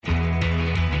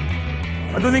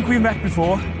I don't think we met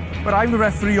before, but I'm the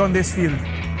referee on this field.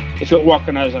 If you're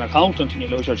working as an accountant and you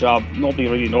lose your job, nobody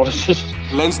really notices.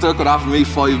 Leinster could offer me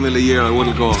 $5 million a year, I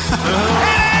wouldn't go. It is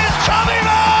Tommy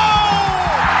Moe!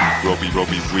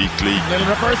 Rugby Weekly. Little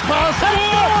reverse pass.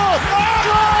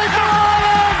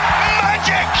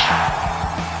 Magic!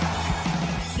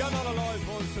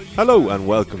 Hello and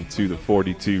welcome to the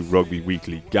 42 Rugby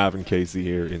Weekly. Gavin Casey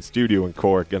here in studio in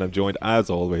Cork, and I'm joined as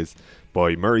always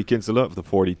by Murray Kinsella of the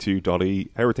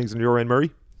 42.e. How are things on your end,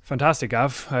 Murray? Fantastic,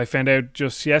 Gav. I found out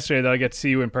just yesterday that I get to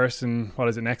see you in person. What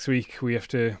is it, next week? We have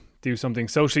to do something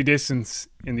socially distanced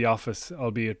in the office,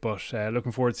 albeit, but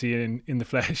looking forward to seeing you in the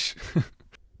flesh.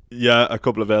 Yeah, a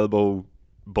couple of elbow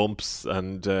bumps,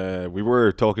 and we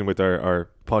were talking with our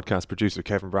podcast producer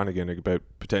Kevin Brannigan about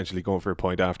potentially going for a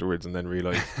pint afterwards, and then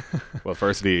realised, well,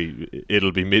 firstly,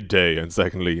 it'll be midday, and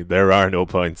secondly, there are no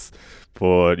pints.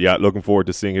 But yeah, looking forward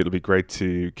to seeing it. It'll be great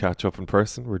to catch up in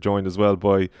person. We're joined as well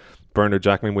by Bernard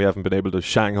Jackman. We haven't been able to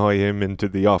Shanghai him into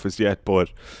the office yet, but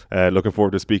looking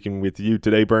forward to speaking with you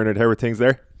today, Bernard. How are things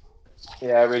there?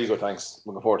 Yeah, really good, thanks.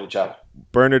 Looking forward to chat.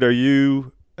 Bernard, are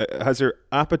you? Has your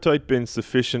appetite been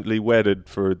sufficiently whetted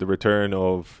for the return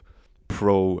of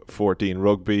Pro 14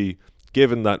 rugby,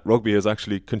 given that rugby has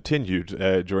actually continued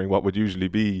during what would usually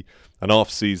be an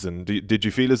off-season? Did you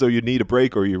feel as though you need a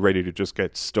break, or are you ready to just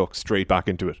get stuck straight back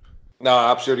into it? No,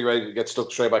 absolutely ready to get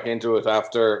stuck straight back into it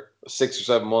after 6 or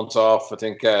 7 months off. I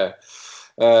think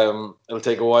it'll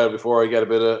take a while before I get a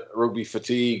bit of rugby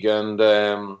fatigue, and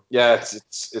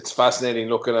it's fascinating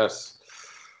looking.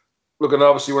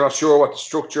 Obviously, we're not sure what the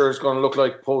structure is going to look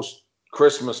like post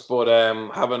Christmas, but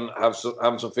having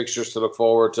some fixtures to look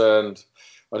forward to, and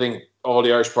I think all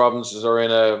the Irish provinces are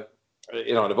in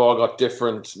they've all got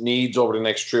different needs over the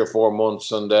next 3 or 4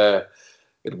 months, and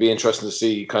it'll be interesting to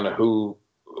see kind of who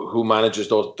manages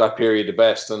that period the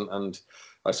best, and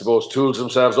I suppose tools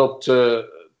themselves up to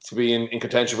be in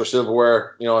contention for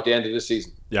silverware, at the end of this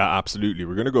season. Yeah, absolutely.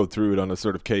 We're going to go through it on a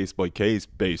sort of case-by-case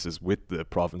basis with the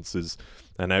provinces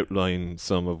and outline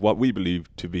some of what we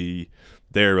believe to be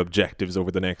their objectives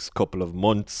over the next couple of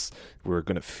months. We're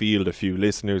going to field a few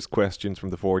listeners' questions from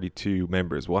the 42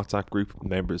 members WhatsApp group,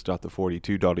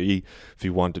 members.the42.e, if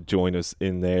you want to join us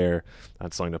in there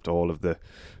and sign up to all of the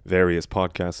various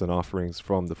podcasts and offerings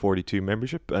from the 42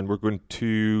 membership. And we're going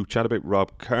to chat about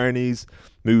Rob Kearney's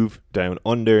move down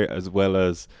under, as well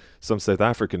as some South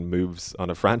African moves on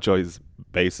a franchise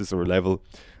basis or level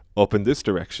up in this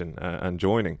direction and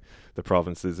joining the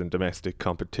provinces in domestic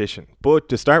competition. But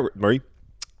to start with, Murray,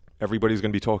 everybody's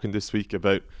going to be talking this week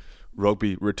about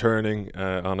rugby returning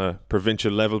on a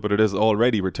provincial level, but it has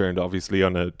already returned, obviously,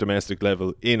 on a domestic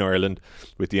level in Ireland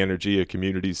with the Energia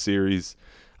Communities Series.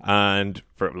 And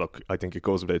I think it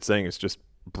goes without saying, it's just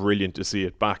brilliant to see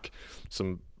it back.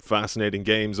 Some fascinating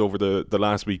games over the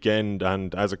last weekend,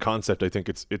 and as a concept, I think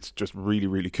it's just really,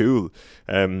 really cool.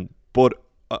 But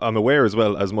I'm aware as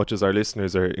well, as much as our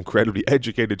listeners are incredibly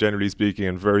educated, generally speaking,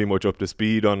 and very much up to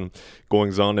speed on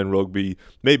goings on in rugby,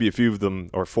 maybe a few of them,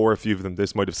 or for a few of them,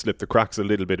 this might have slipped the cracks a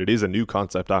little bit. It is a new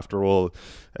concept after all.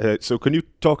 So can you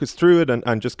talk us through it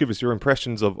and just give us your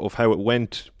impressions of how it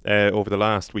went over the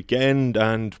last weekend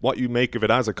and what you make of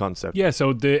it as a concept? Yeah,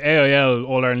 so the AIL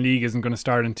All-Ireland League isn't going to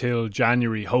start until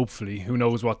January, hopefully. Who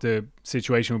knows what the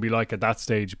situation will be like at that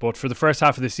stage. But for the first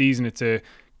half of the season, it's a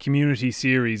community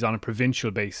series on a provincial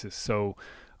basis, so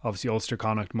obviously Ulster,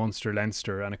 Connacht, Munster,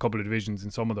 Leinster, and a couple of divisions in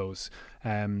some of those.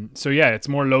 So yeah, it's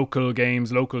more local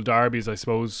games, local derbies, I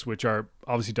suppose, which are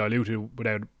obviously diluted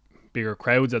without bigger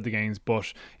crowds at the games.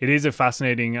 But it is a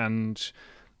fascinating and,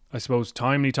 I suppose,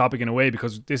 timely topic in a way,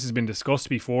 because this has been discussed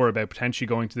before about potentially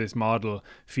going to this model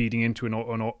feeding into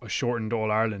a shortened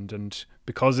All Ireland, and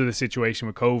because of the situation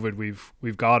with COVID,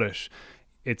 we've got it.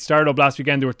 It started up last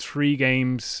weekend. There were 3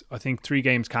 games, I think 3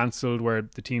 games cancelled, where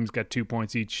the teams get 2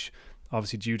 points each,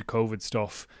 obviously due to COVID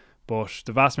stuff. But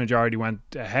the vast majority went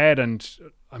ahead, and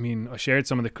I mean, I shared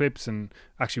some of the clips, and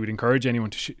actually would encourage anyone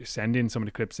to send in some of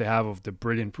the clips they have of the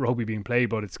brilliant rugby being played.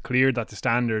 But it's clear that the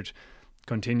standard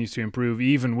continues to improve,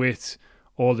 even with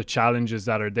all the challenges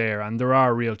that are there. And there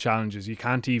are real challenges. You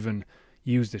can't even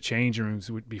use the changing rooms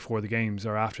before the games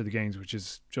or after the games, which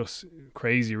is just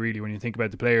crazy, really, when you think about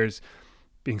the players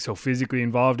being so physically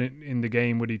involved in the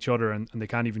game with each other, and they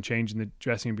can't even change in the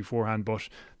dressing room beforehand. But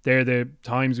they're the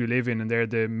times we live in, and they're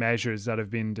the measures that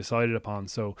have been decided upon.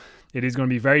 So it is going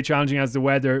to be very challenging as the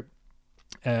weather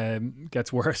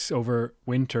gets worse over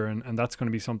winter, and that's going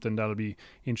to be something that'll be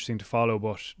interesting to follow.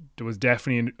 But there was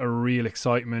definitely a real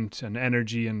excitement and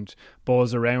energy and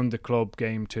buzz around the club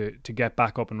game to get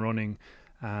back up and running.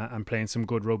 and playing some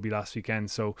good rugby last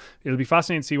weekend. So it'll be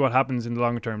fascinating to see what happens in the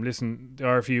longer term. Listen, the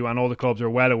RFU and all the clubs are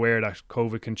well aware that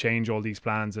COVID can change all these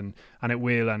plans, and it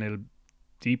will, and it'll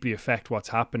deeply affect what's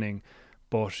happening.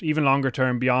 But even longer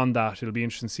term beyond that, it'll be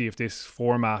interesting to see if this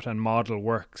format and model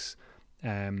works,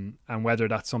 and whether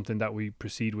that's something that we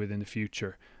proceed with in the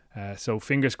future. So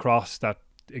fingers crossed that,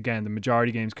 again, the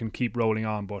majority games can keep rolling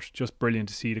on, but just brilliant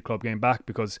to see the club game back,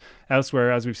 because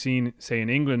elsewhere, as we've seen, say in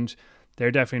England, they're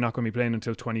definitely not going to be playing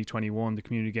until 2021. The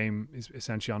community game is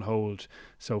essentially on hold.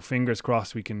 So fingers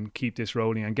crossed we can keep this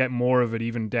rolling and get more of it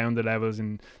even down the levels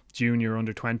in junior,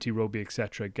 under 20 rugby,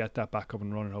 etc. Get that back up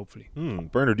and running, hopefully.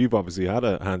 Bernard, you've obviously had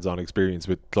a hands-on experience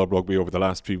with club rugby over the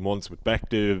last few months with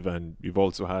Bective, and you've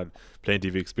also had plenty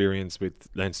of experience with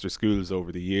Leinster schools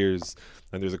over the years.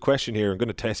 And there's a question here, I'm going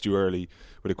to test you early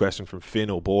with a question from Finn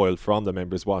O'Boyle from the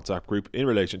members WhatsApp group in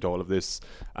relation to all of this.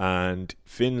 And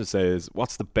Finn says,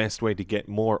 what's the best way to get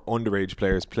more underage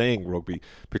players playing rugby,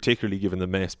 particularly given the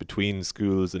mess between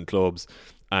schools and clubs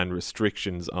and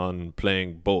restrictions on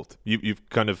playing both? You've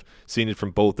kind of seen it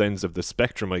from both ends of the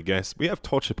spectrum, I guess. We have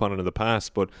touched upon it in the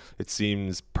past, but it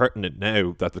seems pertinent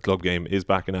now that the club game is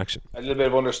back in action. A little bit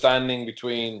of understanding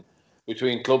between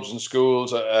clubs and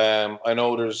schools. I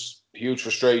know there's huge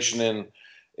frustration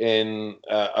in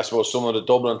I suppose some of the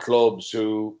Dublin clubs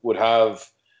who would have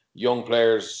young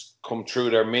players come through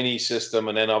their mini system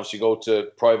and then obviously go to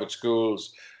private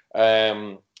schools,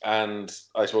 and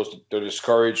I suppose they're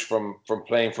discouraged from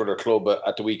playing for their club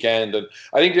at the weekend. And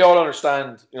I think they all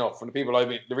understand, from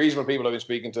the reasonable people I've been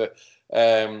speaking to,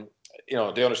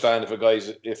 they understand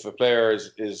if a player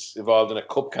is involved in a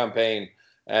cup campaign,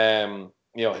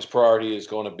 his priority is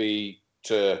going to be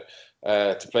to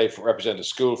represent the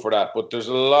school for that. But there's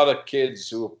a lot of kids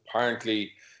who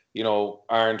apparently,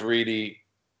 aren't really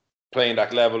playing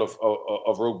that level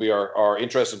of rugby or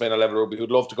interested in playing that level of rugby, who'd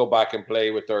love to go back and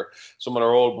play with some of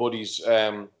their old buddies, at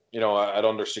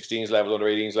under 16s levels, under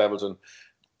 18s levels, and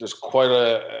there's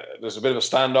there's a bit of a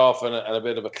standoff and a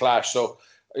bit of a clash. So,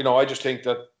 I just think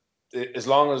that as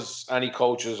long as any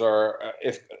coaches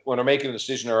when they're making a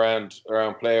decision around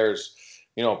players,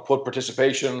 put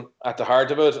participation at the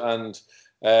heart of it,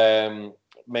 and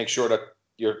make sure that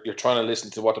you're trying to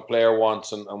listen to what the player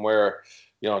wants and where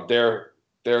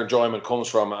their enjoyment comes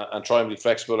from, and try and be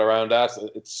flexible around that.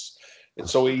 It's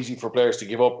so easy for players to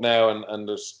give up now, and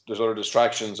there's other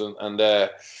distractions, and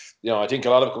I think a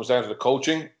lot of it comes down to the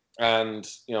coaching and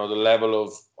the level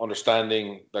of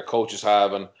understanding that coaches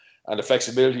have, and the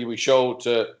flexibility we show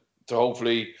to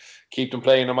hopefully keep them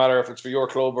playing, no matter if it's for your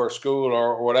club or school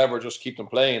or whatever. Just keep them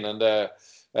playing. And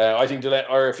I think the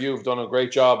RFU have done a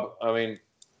great job. I mean,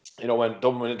 when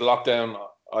Dublin went into lockdown,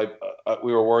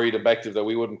 we were worried effective that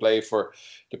we wouldn't play for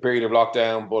the period of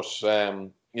lockdown, but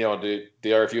the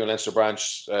RFU and Leinster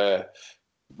branch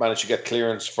managed to get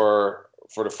clearance for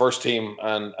the first team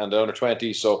and the under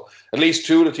 20. So at least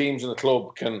two of the teams in the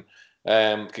club can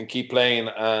keep playing,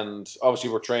 and obviously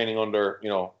we're training under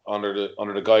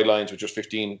the guidelines with just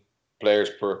 15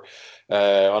 players per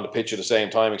on the pitch at the same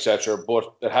time, etc.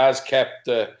 But it has kept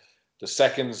the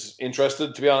seconds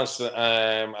interested, to be honest,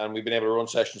 and we've been able to run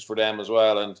sessions for them as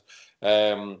well, and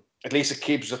at least it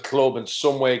keeps the club in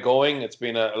some way going. It's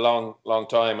been a long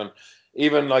time, and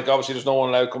even obviously there's no one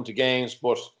allowed to come to games,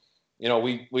 but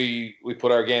we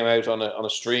put our game out on a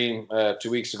stream 2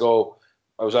 weeks ago.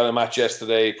 I was at a match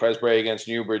yesterday, Presbury against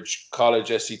Newbridge College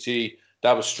SCT.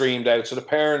 That was streamed out, so the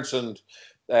parents and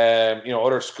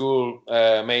other school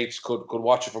mates could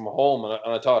watch it from home, and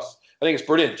I think it's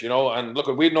brilliant, And look,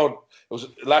 we'd known it was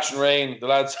lashing rain. The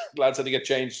lads had to get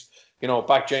changed,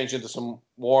 back changed into some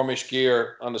warmish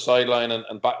gear on the sideline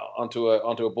and back onto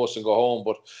a bus and go home.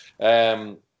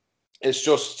 But it's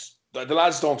just the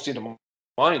lads don't seem to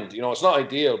mind. It's not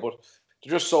ideal, but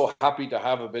they're just so happy to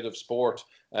have a bit of sport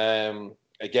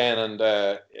again. And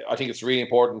I think it's really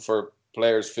important for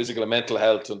players' physical and mental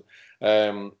health. And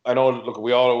I know, look,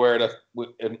 we're all aware that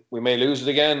we may lose it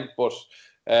again, but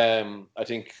I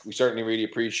think we certainly really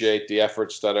appreciate the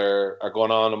efforts that are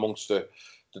going on amongst the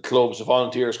clubs, the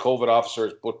volunteers, COVID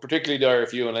officers, but particularly the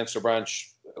RFU and Leinster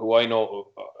branch, who I know,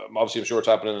 obviously I'm sure it's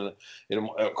happening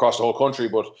across the whole country,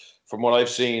 but from what I've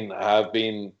seen, have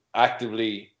been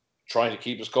actively trying to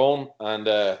keep us going, and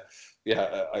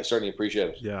I certainly appreciate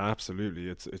it. Yeah, absolutely.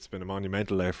 It's been a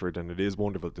monumental effort, and it is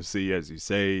wonderful to see, as you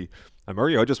say. And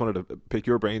Murray, I just wanted to pick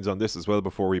your brains on this as well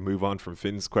before we move on from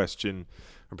Finn's question,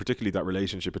 and particularly that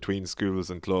relationship between schools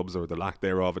and clubs, or the lack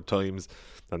thereof at times,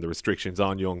 and the restrictions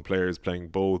on young players playing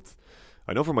both.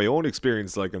 I know from my own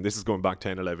experience, and this is going back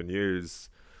 10, 11 years,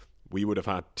 we would have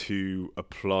had to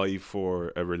apply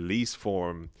for a release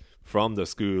form from the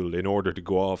school in order to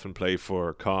go off and play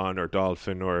for Con or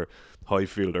Dolphin or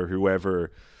Highfield or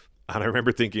whoever. And I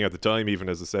remember thinking at the time, even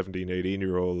as a 17,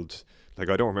 18-year-old, like,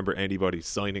 I don't remember anybody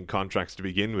signing contracts to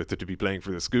begin with to be playing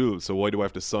for the school. So why do I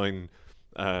have to sign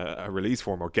a release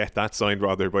form, or get that signed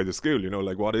rather by the school? You know,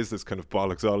 like, what is this kind of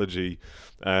bollocksology,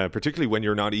 particularly when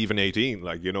you're not even 18,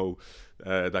 like, you know,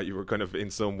 that you were kind of in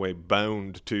some way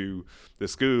bound to the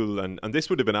school. And this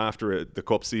would have been after the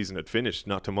cup season had finished,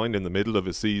 not to mind in the middle of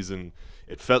a season.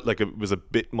 It felt like it was a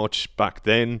bit much back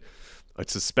then. I'd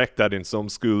suspect that in some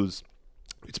schools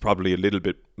it's probably a little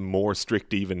bit more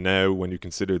strict even now, when you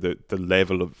consider the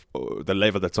level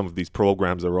that some of these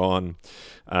programs are on,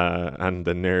 and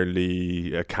the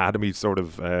nearly academy sort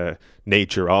of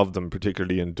nature of them,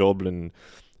 particularly in Dublin.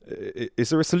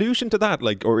 Is there a solution to that,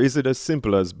 like, or is it as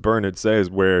simple as Bernard says,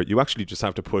 where you actually just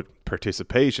have to put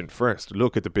participation first,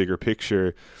 look at the bigger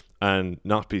picture, and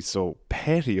not be so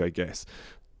petty, I guess?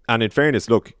 And in fairness,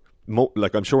 look,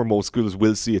 like, I'm sure most schools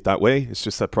will see it that way. It's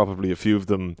just that probably a few of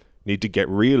them need to get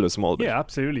real a small bit. Yeah,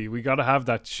 absolutely. We got to have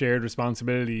that shared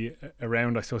responsibility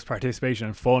around, I suppose, participation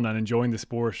and fun and enjoying the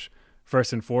sport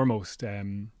first and foremost.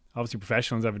 Obviously,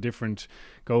 professionals have a different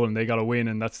goal and they got to win,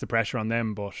 and that's the pressure on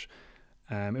them. But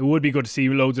it would be good to see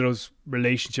loads of those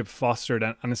relationships fostered,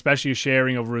 and especially a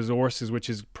sharing of resources, which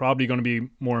is probably going to be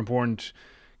more important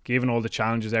given all the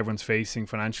challenges everyone's facing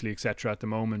financially, etc. at the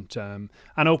moment. And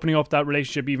opening up that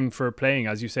relationship even for playing,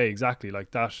 as you say, exactly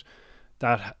like that.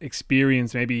 That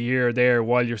experience maybe here or there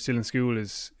while you're still in school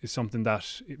is something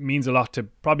that it means a lot to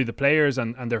probably the players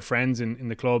and their friends in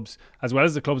the clubs, as well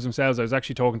as the clubs themselves. I was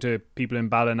actually talking to people in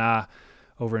Ballina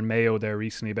over in Mayo there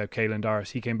recently about Caelan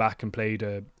Doris. He came back and played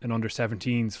an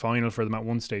under-17s final for them at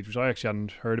one stage, which I actually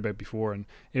hadn't heard about before, and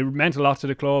it meant a lot to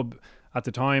the club at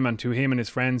the time, and to him and his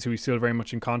friends who he's still very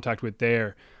much in contact with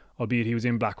there, albeit he was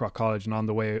in Blackrock College and on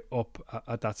the way up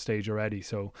at that stage already.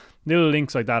 So little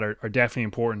links like that are definitely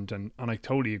important, and I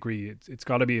totally agree. It's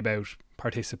got to be about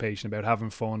participation, about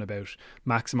having fun, about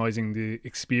maximising the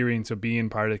experience of being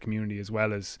part of the community as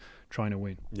well as trying to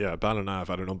win. Yeah, Ballina have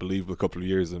had an unbelievable couple of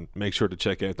years, and make sure to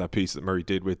check out that piece that Murray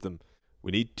did with them.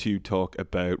 We need to talk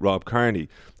about Rob Kearney.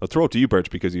 I'll throw it to you,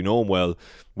 Birch, because you know him well.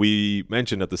 We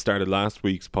mentioned at the start of last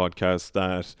week's podcast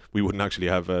that we wouldn't actually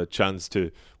have a chance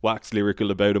to wax lyrical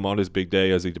about him on his big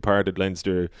day as he departed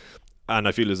Leinster. And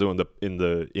I feel as though in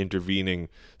the intervening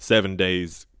 7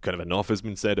 days, kind of enough has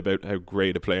been said about how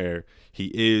great a player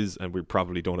he is, and we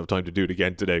probably don't have time to do it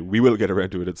again today. We will get around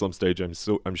to it at some stage,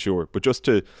 I'm sure. But just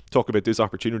to talk about this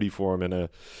opportunity for him in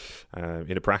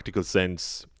a practical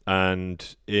sense,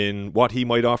 and in what he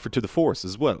might offer to the force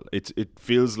as well. It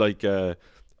feels like a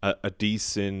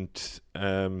decent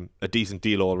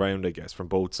deal all round, I guess, from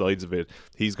both sides of it.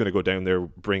 He's going to go down there,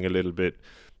 bring a little bit,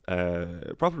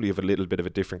 probably have a little bit of a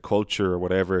different culture or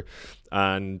whatever,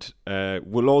 and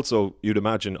will also, you'd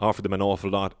imagine, offer them an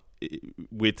awful lot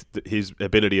with his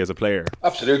ability as a player.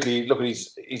 Absolutely. Look,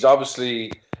 he's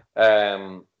obviously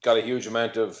got a huge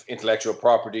amount of intellectual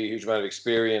property, a huge amount of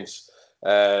experience.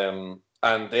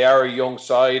 And they are a young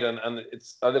side, and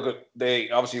it's, I look at,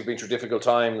 they obviously have been through difficult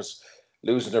times,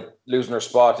 losing their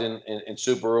spot in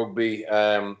Super Rugby,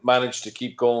 managed to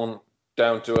keep going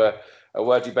down to a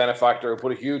wealthy benefactor,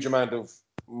 put a huge amount of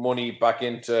money back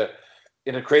into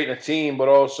creating a team, but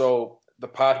also the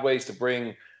pathways to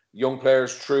bring young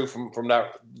players through from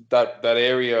that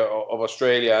area of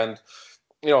Australia. And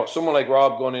you know, someone like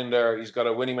Rob going in there, he's got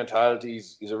a winning mentality.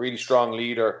 He's a really strong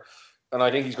leader. And I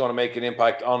think he's going to make an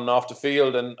impact on and off the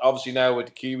field. And obviously now with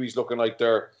the Kiwis looking like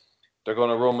they're going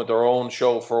to run with their own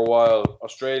show for a while,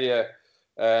 Australia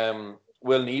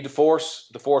will need the force.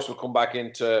 The force will come back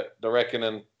into the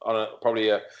reckoning on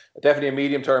probably definitely a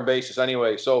medium-term basis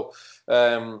anyway. So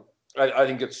I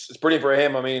think it's brilliant for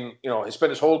him. I mean, you know, he spent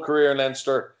his whole career in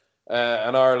Leinster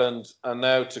and Ireland, and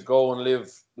now to go and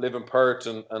live in Perth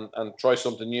and try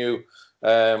something new,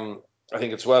 I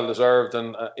think it's well deserved,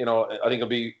 and you know, I think it'll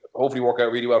be hopefully work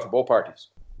out really well for both parties.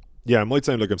 Yeah, it might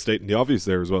sound like I'm stating the obvious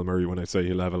there as well, Murray, when I say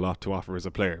he'll have a lot to offer as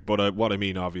a player. But what I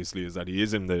mean, obviously, is that he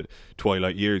is in the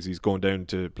twilight years. He's going down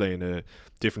to play in a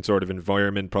different sort of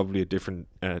environment, probably a different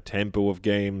tempo of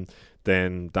game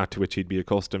than that to which he'd be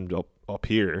accustomed up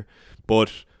here.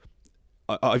 But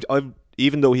I've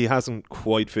even though he hasn't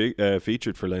quite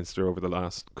featured for Leinster over the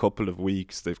last couple of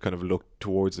weeks, they've kind of looked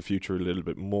towards the future a little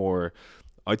bit more.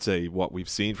 I'd say what we've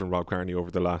seen from Rob Kearney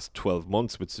over the last 12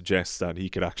 months would suggest that he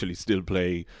could actually still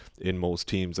play in most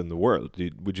teams in the world.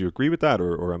 Would you agree with that,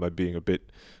 or am I being a bit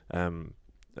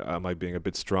am I being a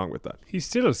bit strong with that? He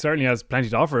still certainly has plenty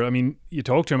to offer. I mean, you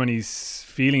talk to him and he's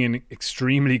feeling in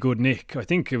extremely good nick. I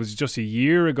think it was just a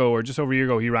year ago or just over a year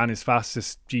ago he ran his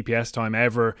fastest GPS time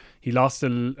ever. He lost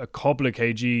a couple of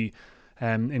kg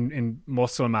in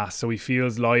muscle mass, so he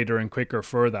feels lighter and quicker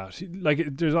for that.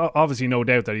 Like, there's obviously no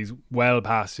doubt that he's well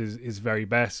past his very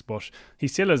best, but he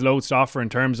still has loads to offer in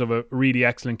terms of a really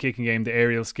excellent kicking game. The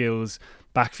aerial skills,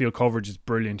 backfield coverage is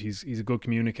brilliant. He's a good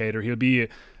communicator. He'll be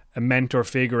a mentor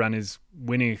figure, and his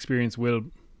winning experience will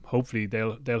hopefully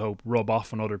they'll hope rub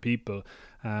off on other people.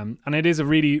 And it is a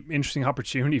really interesting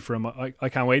opportunity for him. I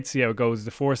can't wait to see how it goes.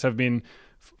 The Force have been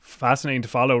fascinating to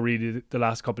follow really the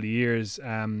last couple of years.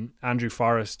 Andrew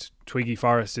Forrest, Twiggy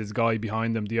Forrest is the guy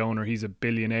behind them, the owner. He's a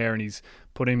billionaire and he's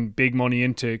putting big money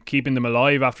into keeping them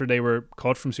alive after they were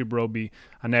cut from Super Rugby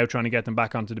and now trying to get them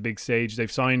back onto the big stage.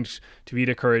 They've signed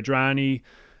Tavita Kuridrani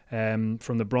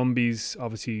from the Brumbies.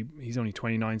 Obviously he's only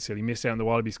 29 still. He missed out on the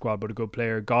Wallaby squad, but a good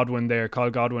player. Godwin there, Kyle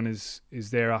Godwin is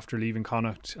there after leaving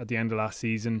Connacht at the end of last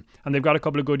season, and they've got a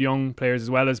couple of good young players as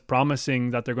well, as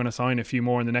promising that they're going to sign a few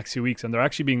more in the next few weeks, and they're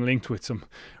actually being linked with some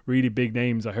really big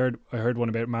names. I heard one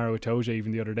about Maro Itoje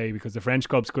even the other day, because the French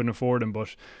clubs couldn't afford him,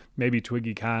 but maybe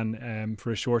Twiggy can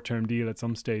for a short-term deal at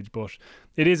some stage. But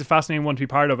it is a fascinating one to be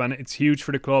part of, and it's huge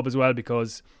for the club as well,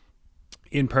 because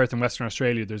in Perth and Western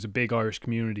Australia there's a big Irish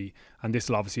community, and this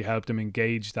will obviously help them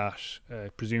engage that,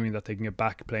 presuming that they can get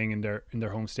back playing in their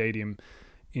home stadium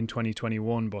in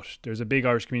 2021. But there's a big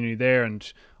Irish community there,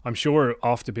 and I'm sure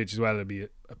off the pitch as well it'll be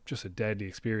just a deadly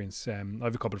experience. I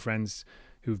have a couple of friends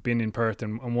who've been in Perth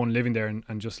and one living there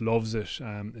and just loves it.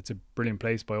 It's a brilliant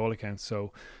place by all accounts,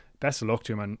 so best of luck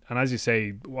to him. And as you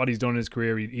say, what he's done in his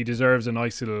career, he deserves a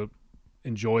nice little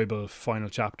enjoyable final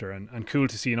chapter, and cool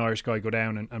to see an Irish guy go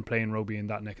down and play in rugby in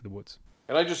that neck of the woods.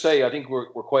 Can I just say, I think we're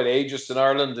quite ageist in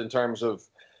Ireland in terms of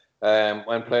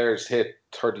when players hit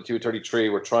 32, 33,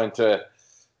 we're trying to,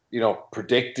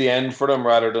 predict the end for them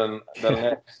rather than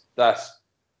let that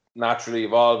naturally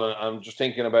evolve. And I'm just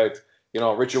thinking about,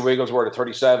 Richard Wigglesworth at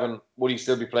 37, would he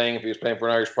still be playing if he was playing for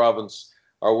an Irish province,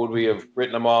 or would we have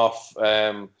written him off?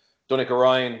 Donnacha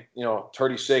Ryan,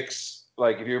 36.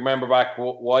 Like, if you remember back,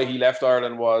 why he left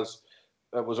Ireland was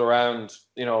around,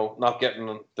 not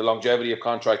getting the longevity of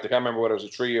contract. I can't remember whether it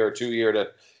was a 3-year or 2-year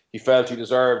that he felt he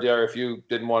deserved. The RFU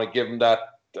didn't want to give him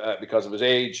that because of his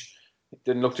age. It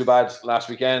didn't look too bad last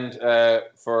weekend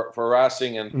for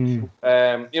Racing. And,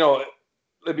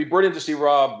 it'd be brilliant to see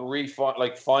Rob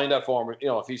find that form.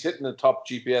 If he's hitting the top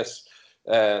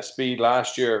GPS speed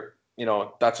last year,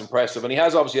 that's impressive. And he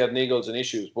has obviously had niggles and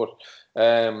issues, but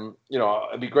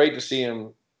it'd be great to see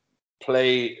him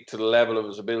play to the level of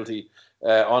his ability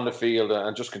on the field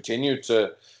and just continue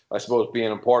to, I suppose, be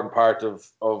an important part of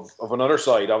another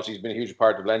side. Obviously, he's been a huge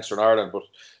part of Leinster and Ireland, but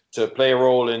to play a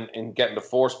role in getting the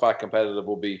Force back competitive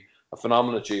will be a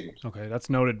phenomenal achievement. Okay, that's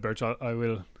noted, Birch. I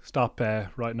will stop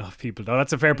writing off people. No,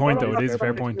 that's a fair point, though. It is a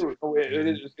fair point.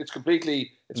 It's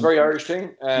completely, it's a very Irish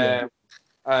thing. And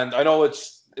I know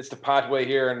it's the pathway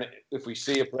here, and if we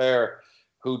see a player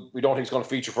who we don't think is going to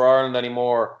feature for Ireland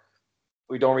anymore,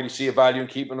 we don't really see a value in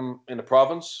keeping them in the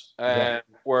province.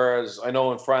 Whereas I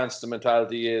know in France the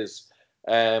mentality is,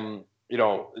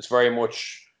 it's very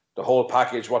much the whole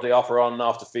package, what they offer on and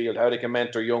off the field, how they can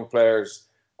mentor young players.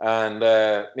 And,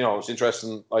 it's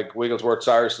interesting, like Wigglesworth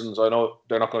Saracens, I know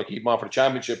they're not going to keep him on for the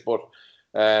championship, but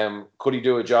could he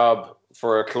do a job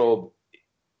for a club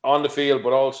on the field,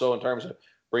 but also in terms of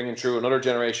bringing through another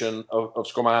generation of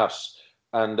scrum halves?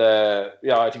 And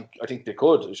I think they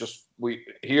could. It's just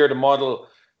the model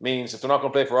means if they're not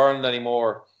going to play for Ireland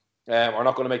anymore, or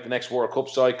not going to make the next World Cup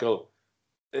cycle,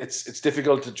 it's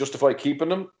difficult to justify keeping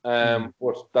them.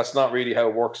 But that's not really how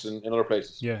it works in other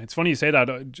places. Yeah, it's funny you say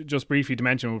that. Just briefly to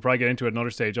mention, we'll probably get into it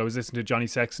another stage. I was listening to Johnny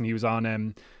Sexton. He was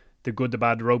on the Good, the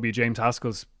Bad, the Rugby, James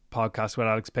Haskell's podcast with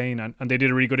Alex Payne, and they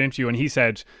did a really good interview. And he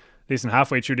said, listen,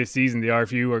 halfway through this season, the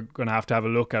RFU are going to have a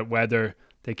look at whether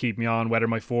they keep me on, whether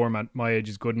my form at my age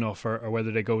is good enough, or whether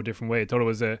they go a different way. I thought it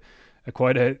was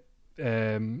quite a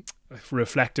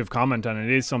reflective comment, and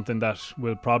it is something that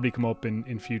will probably come up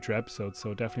in future episodes,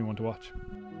 so definitely one to watch.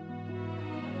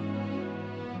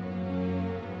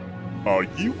 Are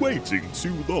you waiting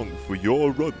too long for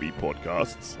your rugby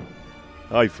podcasts?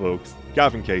 Hi folks,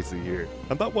 Gavin Casey here,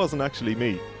 and that wasn't actually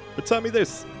me. But tell me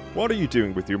this, what are you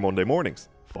doing with your Monday mornings?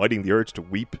 Fighting the urge to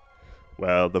weep?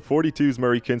 Well, the 42's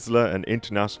Murray Kinsella and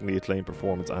internationally acclaimed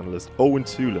performance analyst Owen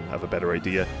Toolan have a better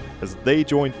idea, as they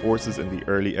join forces in the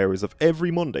early hours of every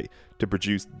Monday to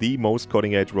produce the most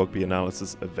cutting-edge rugby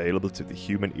analysis available to the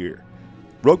human ear.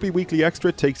 Rugby Weekly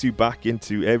Extra takes you back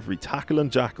into every tackle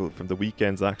and jackal from the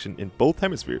weekend's action in both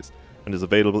hemispheres, and and is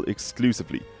available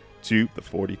exclusively to the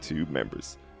 42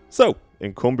 members. So,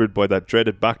 encumbered by that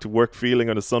dreaded back-to-work feeling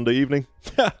on a Sunday evening?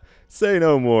 Say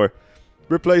no more.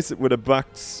 Replace it with a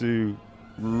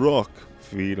back-to-rock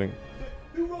feeling.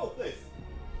 Who wrote this?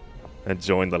 And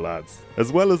join the lads,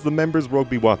 as well as the Members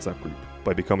Rugby WhatsApp group,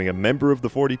 by becoming a member of the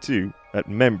 42 at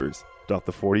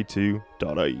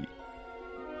members.the42.ie.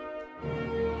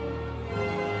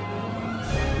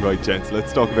 Right, gents,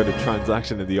 let's talk about a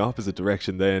transaction in the opposite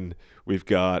direction then. We've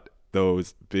got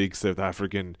those big South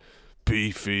African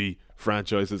beefy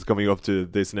franchises coming up to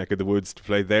this neck of the woods to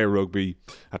play their rugby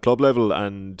at club level,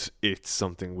 and it's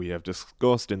something we have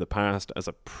discussed in the past as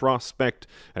a prospect,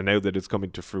 and now that it's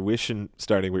coming to fruition,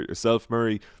 starting with yourself,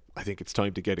 Murray, I think it's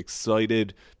time to get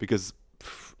excited, because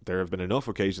there have been enough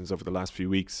occasions over the last few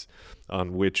weeks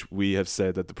on which we have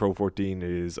said that the Pro 14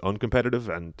 is uncompetitive,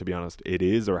 and to be honest, it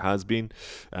is or has been,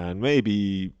 and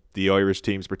maybe the Irish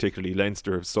teams, particularly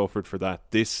Leinster, have suffered for that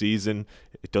this season.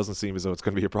 It doesn't seem as though it's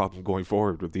going to be a problem going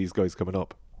forward with these guys coming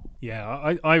up.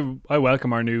 Yeah, I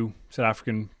welcome our new South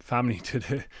African family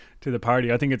to the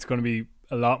party. I think it's going to be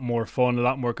a lot more fun, a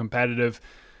lot more competitive.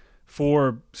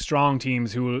 4 strong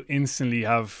teams who will instantly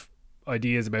have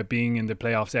ideas about being in the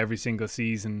playoffs every single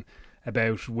season,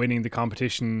 about winning the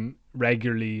competition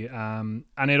regularly, and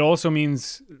it also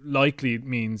means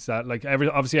that like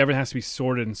obviously everything has to be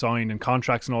sorted and signed, and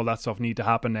contracts and all that stuff need to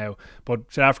happen now, but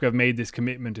South Africa have made this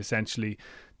commitment. Essentially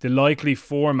the likely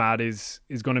format is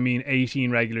going to mean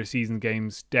 18 regular season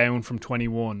games down from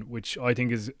 21, which I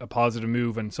think is a positive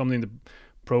move and something the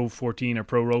Pro 14 or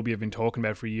Pro Rugby have been talking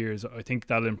about for years. I think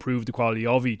that'll improve the quality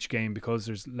of each game because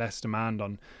there's less demand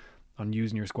on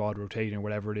using your squad, rotating or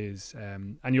whatever it is,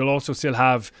 and you'll also still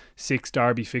have 6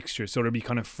 derby fixtures, so there'll be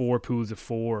kind of 4 pools of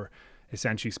 4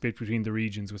 essentially split between the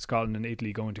regions, with Scotland and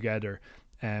Italy going together,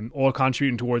 all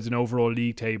contributing towards an overall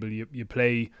league table. You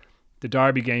play the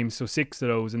derby games, so 6 of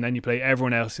those, and then you play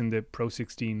everyone else in the Pro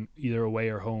 16 either away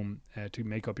or home to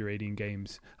make up your 18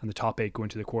 games, and the top 8 go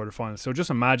into the quarterfinals. So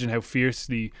just imagine how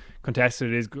fiercely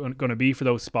contested it is going to be for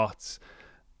those spots.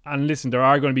 And listen, there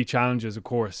are going to be challenges, of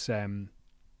course,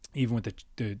 even with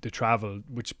the travel,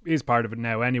 which is part of it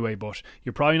now anyway, but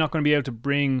you're probably not going to be able to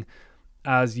bring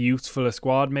as youthful a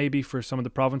squad maybe for some of the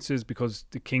provinces, because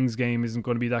the Kings game isn't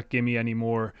going to be that gimme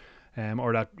anymore,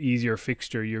 or that easier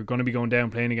fixture. You're going to be going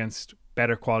down playing against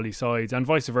better quality sides, and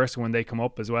vice versa when they come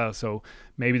up as well, so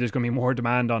maybe there's going to be more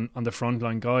demand on the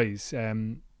frontline guys.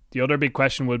 The other big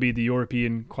question will be the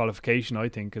European qualification, I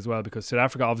think, as well, because South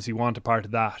Africa obviously want a part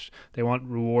of that. They want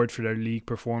reward for their league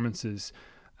performances.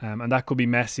 And that could be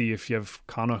messy if you have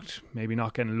Connacht maybe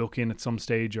not getting a look in at some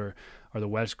stage, or the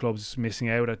Welsh clubs missing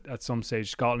out at some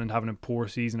stage, Scotland having a poor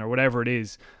season or whatever it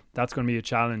is. That's going to be a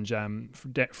challenge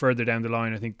further down the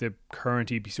line. I think the current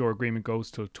EPCR agreement goes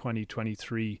till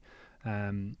 2023.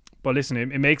 But listen,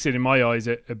 it makes it, in my eyes,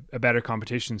 a better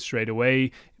competition straight away.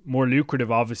 More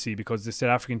lucrative, obviously, because the South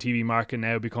African TV market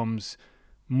now becomes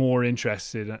more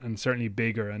interested and certainly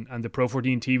bigger, and the Pro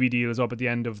 14 TV deal is up at the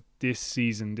end of this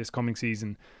coming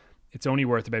season. It's only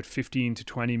worth about 15 to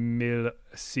 20 mil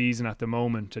a season at the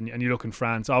moment, and you look in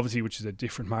France, obviously, which is a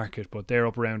different market, but they're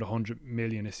up around 100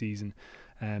 million a season.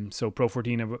 So Pro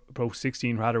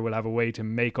 16 rather will have a way to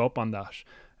make up on that.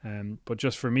 But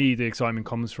just for me, the excitement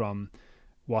comes from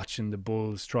watching the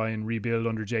Bulls try and rebuild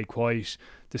under Jake White.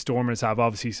 The Stormers have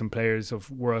obviously some players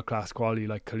of world-class quality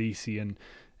like Khaleesi and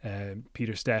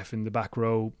Peter Steff in the back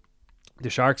row.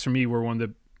 The Sharks, for me, were one of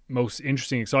the most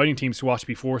interesting, exciting teams to watch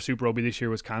before Super Rugby this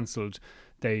year was cancelled.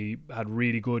 They had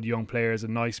really good young players, a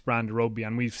nice brand of rugby,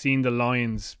 and we've seen the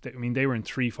Lions. I mean, they were in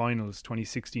 3 finals,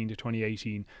 2016 to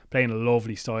 2018, playing a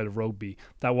lovely style of rugby.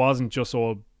 That wasn't just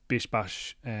all bish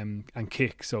bash and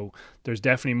kick. So there's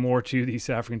definitely more to these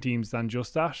South African teams than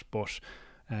just that. But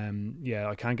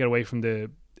I can't get away from the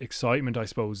excitement, I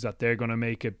suppose, that they're going to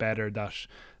make it better, that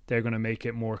they're going to make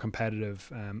it more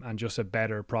competitive, and just a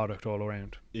better product all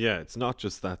around. Yeah, it's not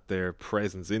just that their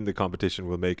presence in the competition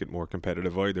will make it more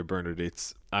competitive either, Bernard.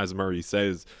 It's, as Murray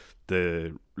says,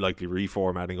 the likely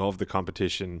reformatting of the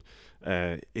competition.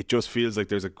 It just feels like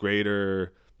there's a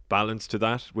greater balance to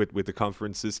that with the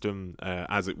conference system,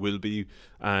 as it will be,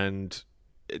 and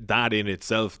that in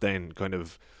itself then kind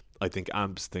of, I think,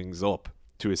 amps things up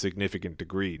to a significant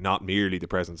degree, not merely the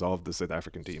presence of the South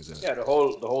African teams in it. Yeah, the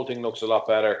whole thing looks a lot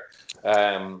better,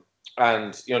 and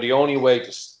the only way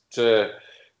to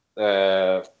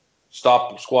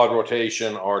stop squad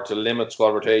rotation or to limit squad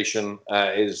rotation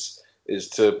is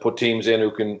to put teams in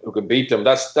who can beat them.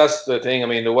 That's the thing. I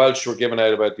mean, the Welsh were giving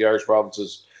out about the Irish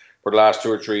provinces for the last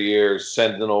 2 or 3 years,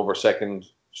 sending over second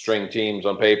string teams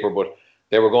on paper, but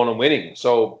they were going and winning.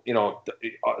 So,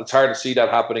 it's hard to see that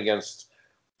happen against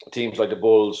teams like the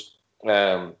Bulls,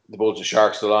 the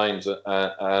Sharks, the Lions,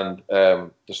 and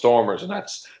the Stormers, and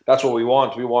that's what we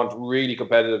want. We want really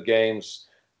competitive games.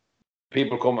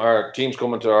 Our teams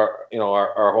come into our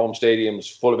home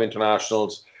stadiums full of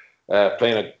internationals,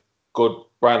 playing a good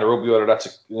brand of rugby, whether that's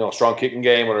a strong kicking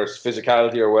game, whether it's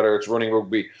physicality, or whether it's running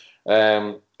rugby,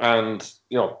 and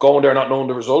going there not knowing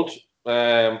the result,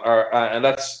 and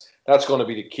that's going to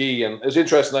be the key. And it's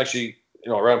interesting actually,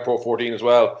 around Pro 14 as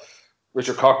well.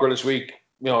 Richard Cockrell this week,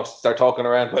 start talking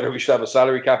around whether we should have a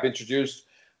salary cap introduced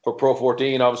for Pro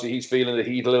 14. Obviously, he's feeling the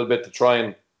heat a little bit to try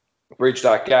and bridge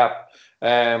that gap.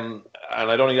 And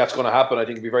I don't think that's going to happen. I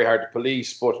think it'd be very hard to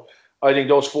police. But I think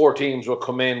those 4 teams will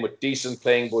come in with decent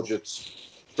playing budgets,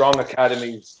 strong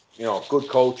academies, good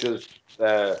coaches,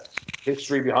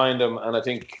 history behind them. And I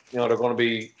think, they're going to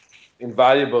be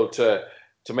invaluable to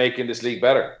making this league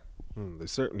better. They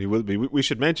certainly will be. We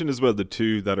should mention as well the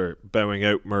 2 that are bowing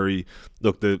out, Murray.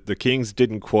 Look, the Kings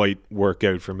didn't quite work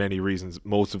out for many reasons,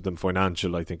 most of them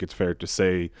financial. I think it's fair to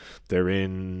say they're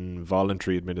in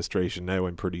voluntary administration now,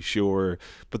 I'm pretty sure.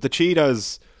 But the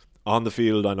Cheetahs, on the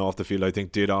field and off the field, I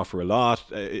think did offer a lot.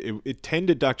 It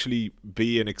tended to actually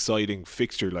be an exciting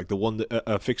fixture, like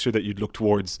a fixture that you'd look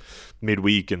towards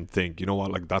midweek and think,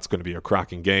 like that's going to be a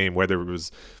cracking game, whether it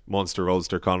was Munster,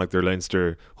 Ulster, Connacht or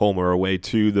Leinster, home or away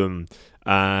to them.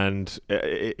 And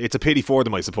it's a pity for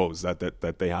them, I suppose,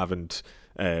 that they haven't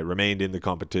remained in the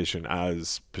competition,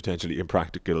 as potentially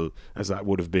impractical as that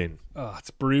would have been. Oh, it's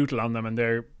brutal on them, and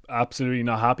they're absolutely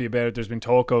not happy about it. There's been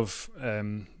talk of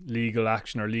legal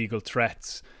action or legal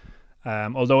threats.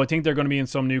 Although I think they're going to be in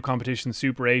some new competition,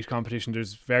 Super 8 competition.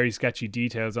 There's very sketchy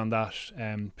details on that,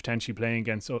 potentially playing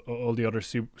against all the other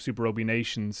Super Rugby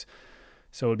nations.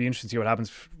 So it'll be interesting to see what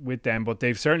happens with them. But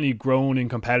they've certainly grown in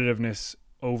competitiveness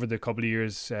over the couple of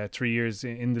years, 3 years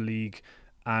in the league,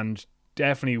 and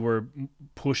definitely were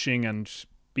pushing and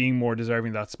being more deserving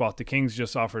of that spot. The Kings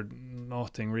just offered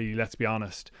nothing really, let's be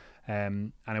honest.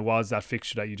 And it was that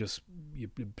fixture that you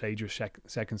played your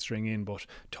second string in, but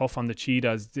tough on the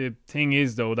Cheetahs. The thing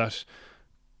is though that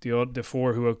the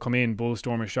 4 who have come in, Bulls,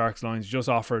 Stormers, Sharks, Lions, just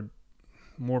offered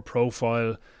more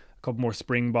profile, a couple more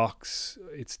Springboks.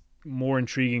 It's more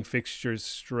intriguing fixtures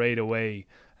straight away.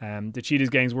 The Cheetahs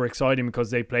games were exciting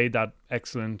because they played that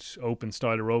excellent open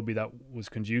style of rugby that was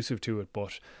conducive to it,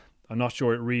 but I'm not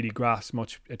sure it really grasped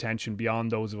much attention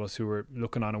beyond those of us who were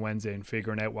looking on a Wednesday and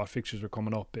figuring out what fixtures were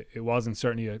coming up. It wasn't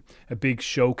certainly a big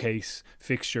showcase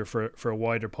fixture for a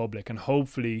wider public, and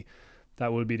hopefully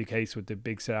that will be the case with the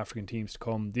big South African teams to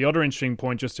come. The other interesting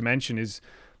point just to mention is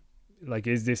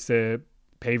this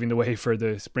paving the way for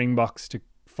the Springboks to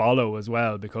follow as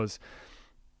well, because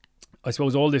I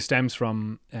suppose all this stems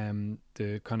from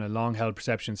the kind of long-held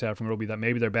perception in South African rugby that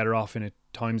maybe they're better off in a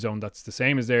time zone that's the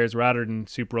same as theirs, rather than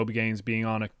Super Rugby games being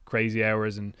on at crazy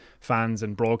hours and fans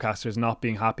and broadcasters not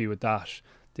being happy with that.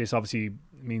 This obviously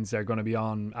means they're going to be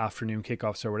on afternoon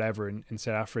kickoffs or whatever in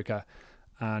South Africa,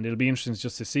 and it'll be interesting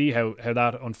just to see how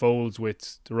that unfolds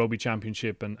with the Rugby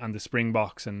Championship and the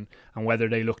Springboks, and whether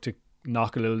they look to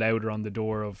knock a little louder on the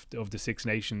door of the Six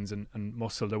Nations and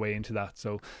muscle their way into that.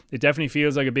 So it definitely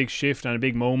feels like a big shift and a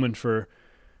big moment for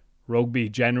rugby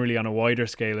generally on a wider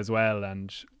scale as well,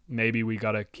 and maybe we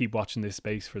got to keep watching this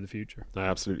space for the future. I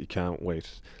absolutely can't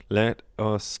wait. Let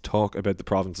us talk about the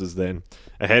provinces then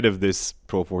ahead of this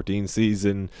Pro 14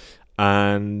 season,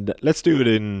 and let's do it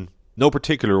in no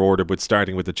particular order, but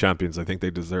starting with the champions. I think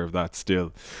they deserve that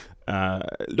still.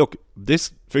 Look,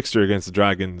 this fixture against the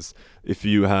Dragons, if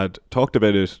you had talked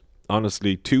about it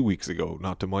honestly 2 weeks ago,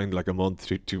 not to mind like a month,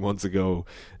 2 months ago,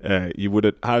 you would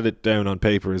have had it down on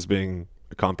paper as being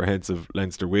a comprehensive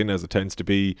Leinster win, as it tends to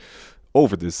be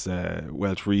over this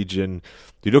Welsh region.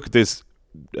 You look at this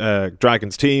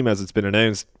Dragons team, as it's been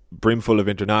announced, brimful of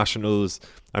internationals,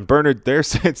 and Bernard, they're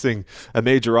sensing a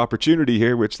major opportunity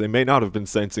here, which they may not have been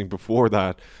sensing before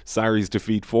that Sarries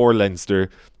defeat for Leinster,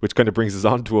 which kind of brings us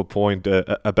on to a point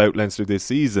about Leinster this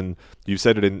season. You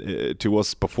said it to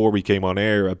us before we came on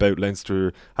air about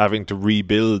Leinster having to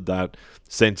rebuild that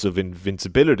sense of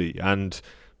invincibility, and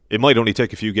it might only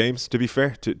take a few games, to be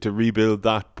fair, to rebuild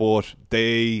that, but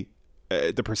the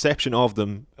perception of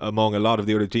them among a lot of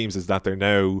the other teams is that they're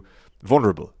now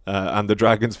vulnerable, and the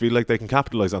Dragons feel like they can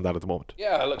capitalise on that at the moment.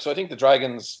 Yeah, look, so I think the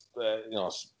Dragons,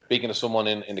 speaking to someone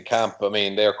in the camp, I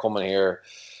mean, they're coming here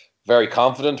very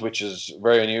confident, which is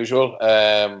very unusual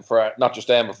for not just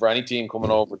them, but for any team coming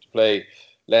over to play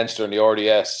Leinster in the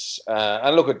RDS.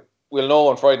 And look, we'll know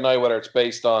on Friday night whether it's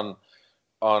based on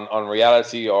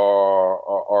reality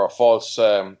or a false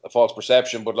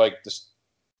perception. But like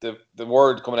the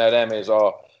word coming out of them is,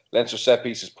 Leinster set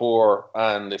piece is poor,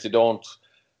 and if they don't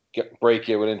break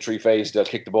you within 3 phases, they'll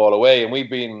kick the ball away. And we've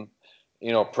been,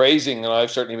 praising, and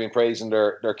I've certainly been praising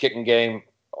their kicking game,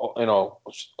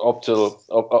 up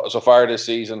so far this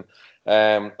season.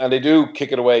 And they do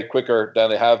kick it away quicker than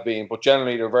they have been, but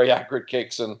generally they're very accurate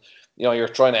kicks, and you're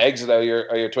trying to exit out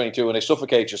your 22 and they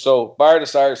suffocate you. So bar the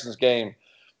Saracens game,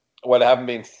 while they haven't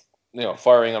been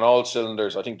firing on all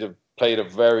cylinders, I think they've played a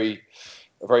very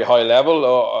high level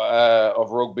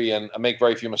of rugby and make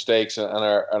very few mistakes and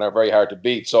are very hard to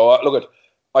beat. So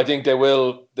I think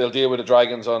they'll deal with the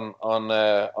Dragons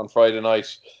on Friday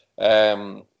night.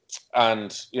 And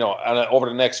over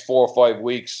the next 4 or 5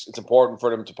 weeks, it's important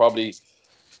for them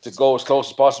to go as close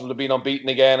as possible to being unbeaten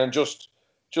again, and just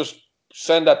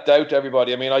send that doubt to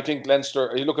everybody. I mean, I think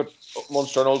Leinster, you look at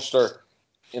Munster and Ulster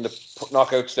in the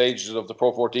knockout stages of the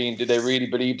Pro 14, did they really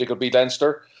believe they could beat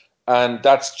Leinster? And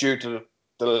that's due to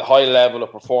the high level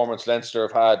of performance Leinster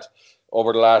have had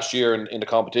over the last year in the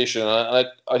competition. And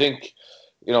I think,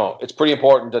 it's pretty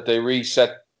important that they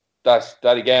reset that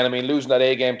again. I mean, losing that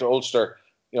A game to Ulster,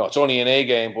 it's only an A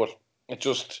game, but it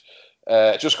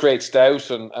just creates doubt,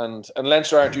 and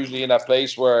Leinster aren't usually in that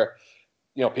place where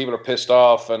people are pissed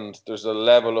off and there's a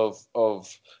level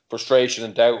of frustration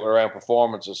and doubt around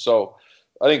performances. So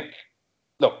I think,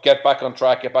 get back on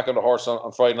track, get back on the horse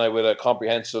on Friday night with a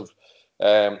comprehensive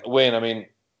win. I mean,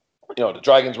 the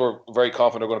Dragons were very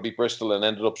confident they were going to beat Bristol and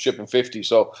ended up shipping 50.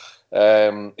 So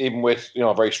even with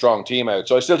a very strong team out,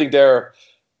 so I still think they're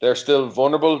still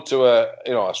vulnerable to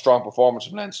a strong performance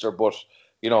from Leinster. But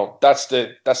that's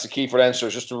the key for Leinster,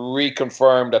 is just to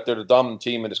reconfirm that they're the dominant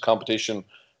team in this competition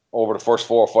over the first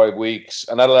 4 or 5 weeks,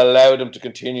 and that'll allow them to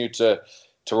continue to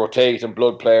rotate and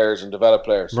blood players and develop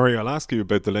players. Murray, I'll ask you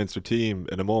about the Leinster team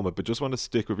in a moment, but just want to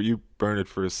stick with you, Bernard,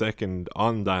 for a second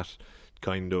on that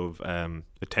kind of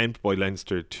attempt by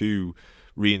Leinster to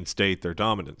reinstate their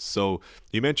dominance. So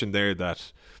you mentioned there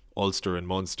that Ulster and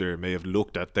Munster may have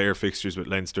looked at their fixtures with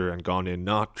Leinster and gone in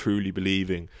not truly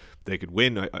believing they could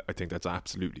win. I think that's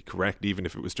absolutely correct, even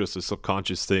if it was just a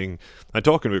subconscious thing. I'm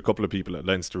talking to a couple of people at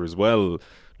Leinster as well.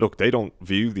 Look, they don't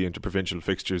view the interprovincial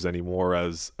fixtures anymore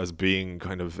as being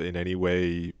kind of in any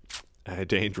way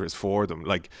dangerous for them.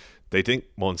 Like, they think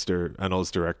Munster and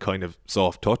Ulster are kind of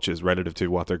soft touches relative to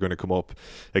what they're going to come up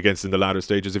against in the latter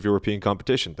stages of European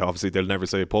competition. Obviously, they'll never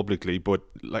say it publicly, but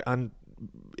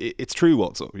it's true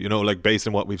also, based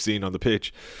on what we've seen on the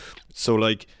pitch. So,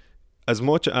 as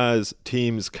much as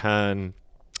teams can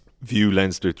view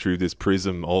Leinster through this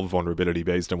prism of vulnerability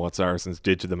based on what Saracens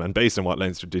did to them and based on what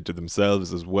Leinster did to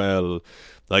themselves as well,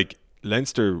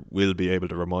 Leinster will be able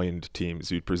to remind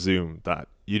teams, you'd presume, that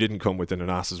you didn't come within an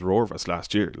ass's roar of us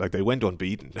last year. They went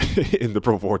unbeaten in the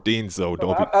Pro 14, so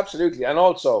don't be... Absolutely. And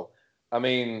also, I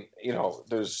mean,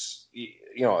 there's,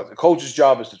 the coach's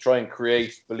job is to try and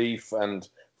create belief and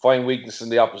find weakness in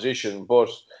the opposition, but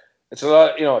it's a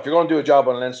lot, if you're going to do a job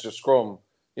on Leinster scrum,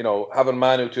 having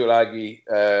Manu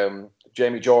Tuilagi,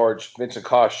 Jamie George, Vincent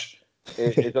Koch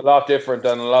is a lot different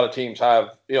than a lot of teams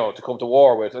have, to come to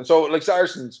war with. And so,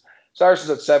 Saracens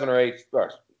had 7 or 8,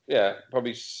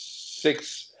 probably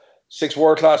six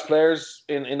world-class players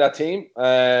in that team.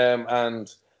 And,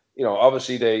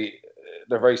 obviously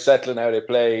they're very settled in how they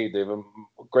play. They have a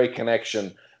great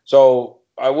connection. So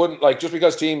I wouldn't, just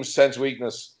because teams sense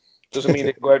weakness doesn't mean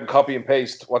they can go out and copy and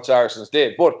paste what Saracens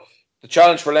did. But the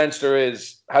challenge for Leinster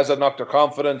is, has that knocked their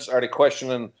confidence? Are they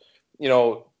questioning,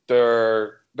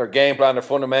 their game plan, their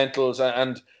fundamentals,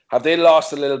 and have they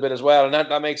lost a little bit as well? And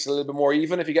that makes it a little bit more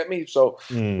even, if you get me. So,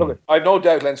 look, I've no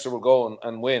doubt Leinster will go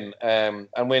and win, and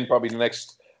win probably the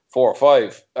next 4 or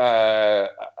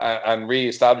 5, and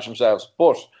re-establish themselves.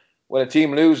 But when a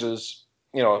team loses,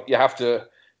 you have to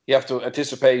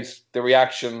anticipate the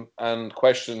reaction and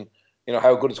question,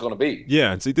 how good it's going to be.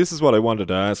 Yeah, and see, this is what I wanted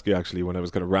to ask you actually when I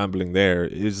was kind of rambling there,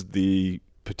 is the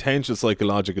potential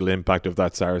psychological impact of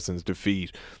that Saracens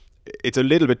defeat. It's a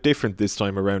little bit different this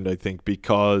time around, I think,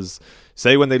 because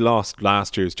say when they lost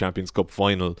last year's Champions Cup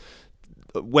final,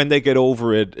 when they get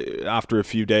over it after a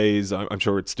few days, I'm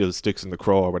sure it still sticks in the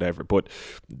craw or whatever, but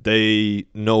they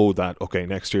know that, okay,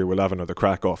 next year we'll have another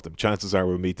crack off them. Chances are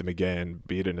we'll meet them again,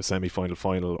 be it in a semi-final,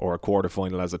 final, or a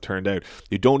quarter-final as it turned out.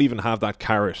 You don't even have that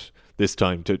carrot this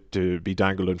time to be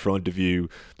dangled in front of you.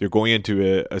 You're going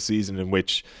into a season in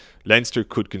which Leinster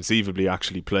could conceivably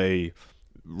actually play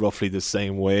roughly the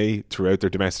same way throughout their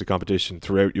domestic competition,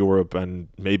 throughout Europe, and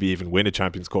maybe even win a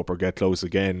Champions Cup or get close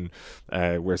again,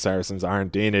 where Saracens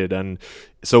aren't in it. And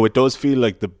so it does feel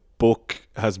like the book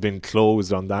has been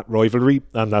closed on that rivalry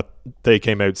and that they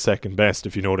came out second best,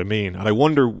 if you know what I mean. And I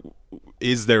wonder,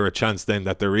 is there a chance then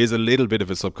that there is a little bit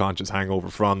of a subconscious hangover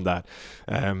from that,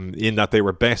 in that they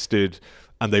were bested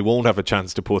and they won't have a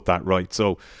chance to put that right?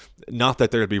 So not that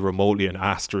there'll be remotely an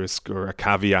asterisk or a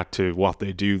caveat to what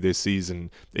they do this season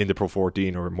in the Pro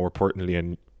 14, or more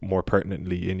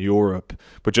pertinently in Europe,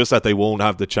 but just that they won't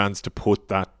have the chance to put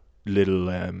that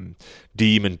little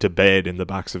demon to bed in the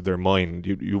backs of their mind.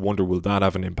 You wonder, will that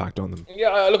have an impact on them?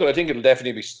 Yeah, look, I think it'll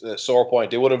definitely be a sore point.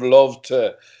 They would have loved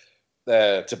to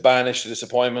banish the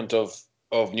disappointment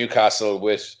of Newcastle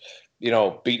with,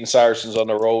 beating Saracens on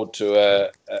the road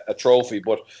to a trophy.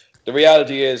 But the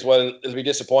reality is, well, it'll be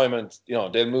disappointment.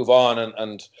 They'll move on,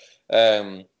 and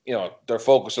their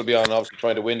focus will be on obviously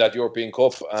trying to win that European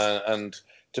Cup. And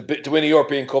to win a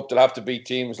European Cup, they'll have to beat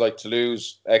teams like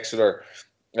Toulouse, Exeter,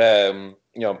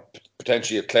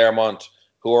 potentially at Claremont,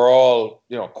 who are all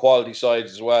quality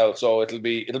sides as well. So it'll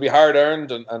be hard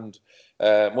earned and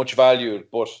much valued.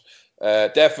 But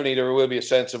definitely there will be a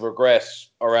sense of regret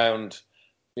around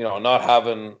not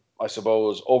having, I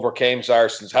suppose, overcame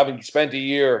Saracens, having spent a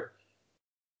year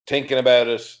thinking about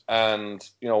it and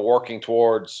working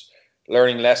towards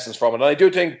learning lessons from it. And I do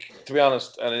think, to be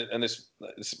honest, and this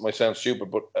might sound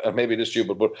stupid, but maybe it is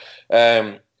stupid, but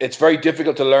it's very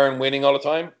difficult to learn winning all the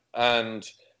time. And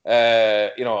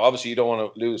obviously you don't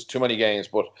want to lose too many games,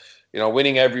 but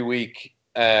winning every week,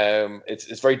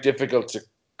 it's very difficult to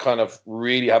kind of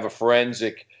really have a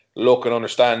forensic look and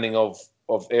understanding of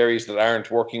areas that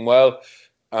aren't working well.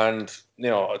 And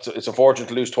it's unfortunate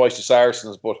to lose twice to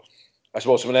Saracens, but I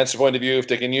suppose from an Leinster point of view, if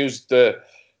they can use the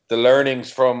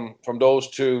learnings from those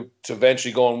two to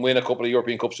eventually go and win a couple of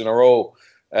European Cups in a row,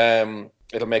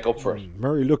 it'll make up for it.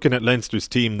 Murray, looking at Leinster's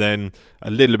team then, a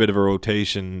little bit of a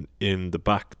rotation in the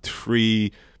back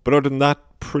three, but other than that,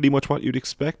 pretty much what you'd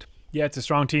expect? Yeah, it's a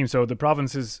strong team. So the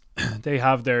provinces, they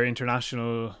have their Ireland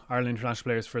international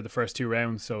players for the first two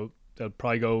rounds, so they'll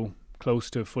probably go close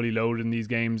to fully loaded in these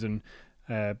games and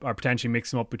or potentially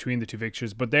mix them up between the two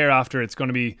fixtures. But thereafter, it's going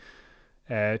to be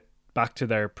back to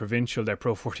their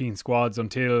Pro 14 squads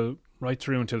right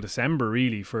through until December,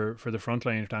 really, for the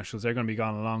frontline internationals. They're going to be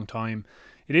gone a long time.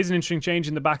 It is an interesting change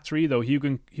in the back three, though.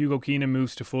 Hugo Keenan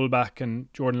moves to fullback and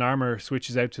Jordan Larmour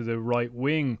switches out to the right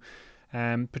wing.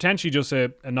 Potentially just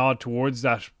a nod towards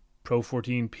that Pro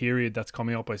 14 period that's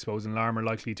coming up, I suppose, and Larmour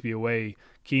likely to be away.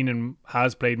 Keenan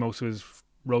has played most of his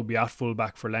rugby at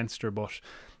fullback for Leinster, but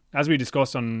as we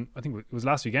discussed on, I think it was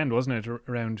last weekend, wasn't it,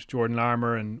 around Jordan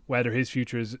Larmour and whether his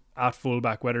future is at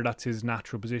fullback, whether that's his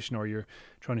natural position or you're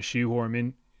trying to shoehorn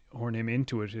him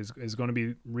into it, is going to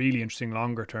be really interesting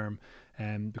longer term,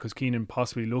 because Keenan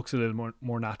possibly looks a little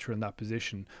more natural in that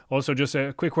position. Also, just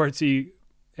a quick word,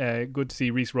 good to see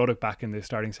Rhys Ruddock back in the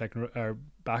starting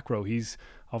back row. He's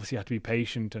obviously had to be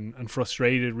patient and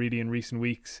frustrated really in recent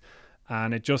weeks,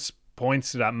 and it just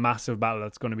points to that massive battle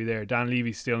that's going to be there. Dan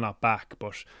Levy's still not back,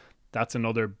 but that's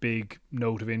another big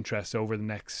note of interest over the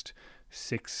next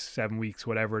 6-7 weeks,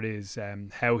 whatever it is,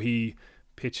 how he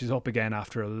pitches up again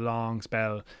after a long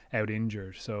spell out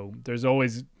injured. So there's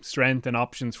always strength and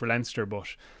options for Leinster,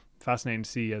 but fascinating to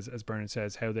see, as Bernard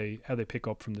says, how they pick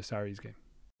up from the Sarries game.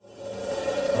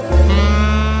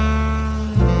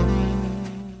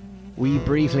 We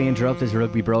briefly interrupt this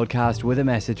rugby broadcast with a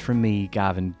message from me,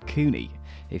 Gavin Cooney.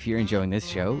 If you're enjoying this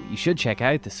show, you should check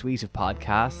out the suite of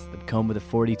podcasts that come with a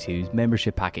 42's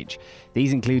membership package.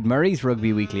 These include Murray's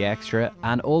Rugby Weekly Extra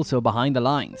and also Behind the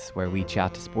Lines, where we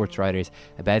chat to sports writers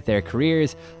about their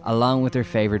careers along with their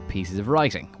favourite pieces of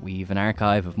writing. We've an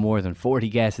archive of more than 40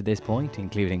 guests at this point,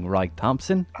 including Wright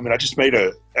Thompson. I just made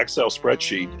an Excel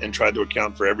spreadsheet and tried to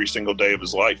account for every single day of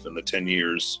his life in the 10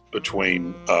 years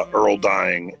between Earl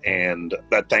dying and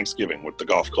that Thanksgiving with the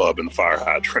golf club and the fire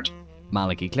hydrant.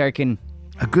 Malachi Clerkin.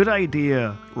 A good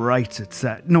idea writes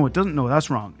itself. No, it doesn't. No, that's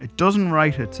wrong. It doesn't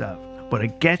write itself, but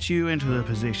it gets you into the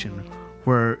position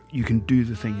where you can do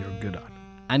the thing you're good at.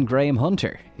 And Graham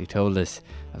Hunter, who told us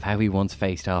of how he once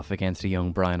faced off against a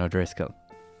young Brian O'Driscoll.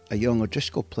 A young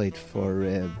O'Driscoll played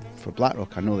for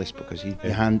Blackrock. I know this because he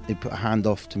put a hand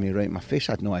off to me right in my face.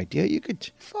 I had no idea. You could,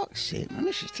 fuck's sake,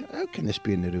 man, how can this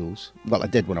be in the rules? Well, I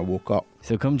did when I woke up.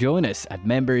 So come join us at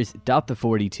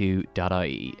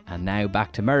members.the42.ie. And now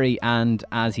back to Murray and,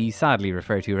 as he's sadly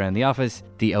referred to around the office,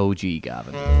 the OG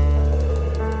Gavin.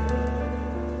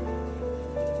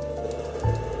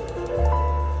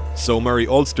 So Murray,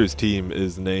 Ulster's team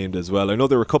is named as well. I know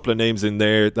there were a couple of names in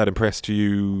there that impressed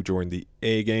you during the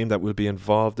A game that will be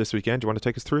involved this weekend. Do you want to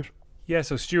take us through it? Yeah,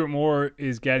 so Stuart Moore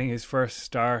is getting his first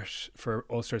start for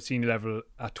Ulster at senior level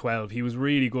at 12. He was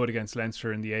really good against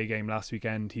Leinster in the A game last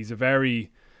weekend. He's a very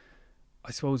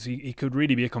I suppose he could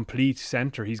really be a complete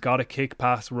centre. He's got a kick,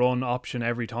 pass, run option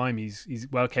every time. He's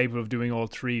well capable of doing all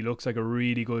three. Looks like a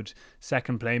really good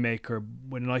second playmaker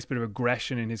with a nice bit of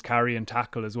aggression in his carry and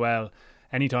tackle as well.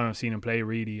 Anytime I've seen him play,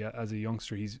 really, as a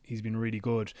youngster, he's been really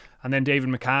good. And then David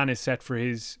McCann is set for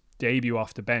his debut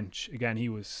off the bench. Again, he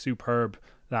was superb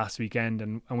last weekend,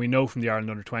 and we know from the Ireland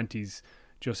under-20s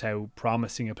just how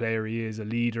promising a player he is, a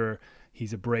leader.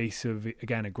 He's abrasive,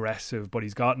 again, aggressive, but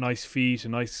he's got nice feet, a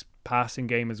nice passing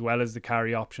game as well as the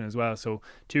carry option as well. So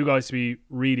two guys to be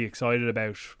really excited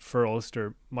about for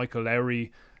Ulster. Michael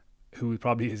Lowry, who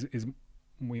probably is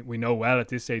we know well at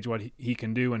this stage what he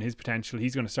can do and his potential.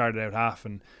 He's going to start it out half,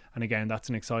 and again, that's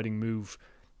an exciting move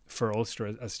for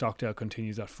Ulster as Stockdale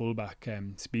continues at fullback.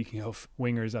 Speaking of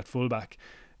wingers at fullback,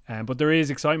 but there is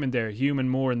excitement there. Human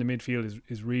Moore in the midfield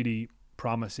is really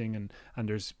promising, and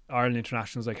there's Ireland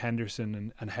internationals like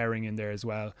Henderson and Herring in there as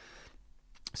well.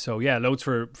 So yeah, loads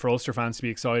for Ulster fans to be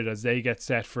excited as they get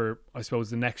set for, I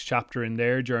suppose, the next chapter in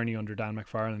their journey under Dan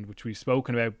McFarland, which we've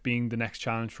spoken about being the next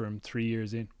challenge for him 3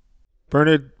 years in.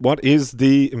 Bernard, what is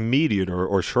the immediate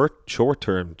or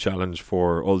short-term challenge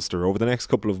for Ulster over the next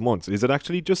couple of months? Is it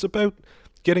actually just about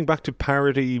getting back to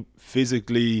parity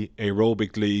physically,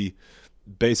 aerobically,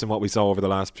 based on what we saw over the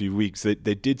last few weeks? They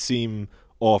did seem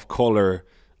off colour,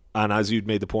 and as you'd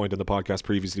made the point on the podcast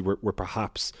previously, were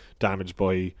perhaps damaged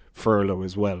by furlough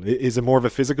as well. Is it more of a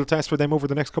physical test for them over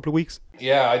the next couple of weeks?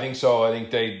 Yeah, I think so. I think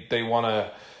they want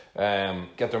to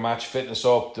get their match fitness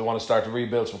up. They want to start to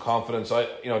rebuild some confidence.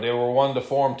 They were one of the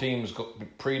form teams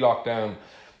pre-lockdown,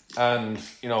 and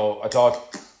I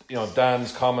thought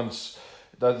Dan's comments,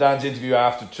 Dan's interview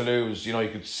after Toulouse, you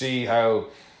could see how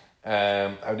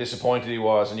disappointed he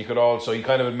was, and he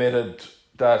kind of admitted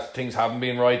that things haven't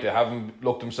been right. They haven't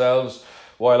looked themselves.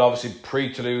 While obviously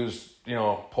pre-Toulouse,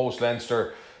 post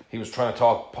Leinster, he was trying to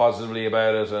talk positively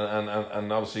about it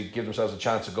and obviously give themselves a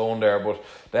chance of going there, but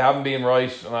they haven't been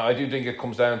right. And I do think it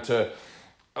comes down to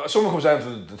some of it comes down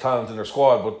to the talent in their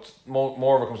squad, but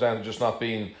more of it comes down to just not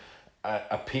being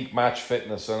a peak match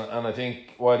fitness. And I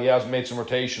think while he has made some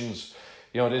rotations,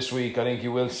 this week, I think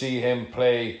you will see him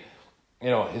play,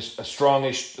 a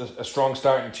strong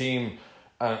starting team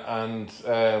and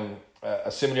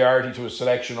a similarity to his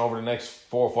selection over the next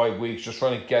 4 or 5 weeks, just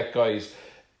trying to get guys,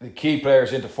 the key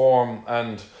players, into form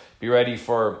and be ready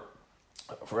for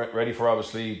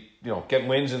obviously getting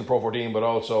wins in the Pro 14, but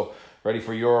also ready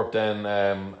for Europe then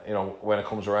when it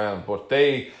comes around. But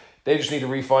they just need to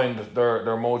refine their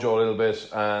mojo a little bit,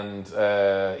 and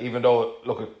even though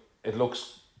it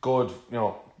looks good,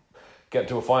 getting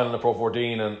to a final in the Pro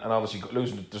 14 and obviously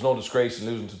losing, there's no disgrace in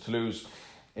losing to Toulouse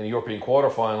in a European quarter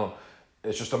final.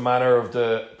 It's just a matter of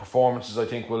the performances. I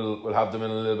think will have them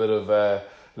in a little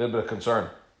bit of concern.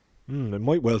 It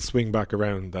might well swing back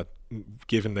around that,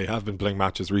 given they have been playing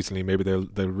matches recently, maybe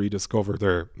they'll rediscover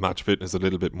their match fitness a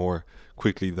little bit more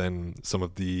quickly than some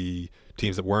of the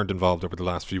teams that weren't involved over the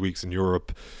last few weeks in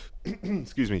Europe.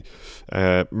 Excuse me.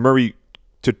 Murray,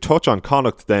 to touch on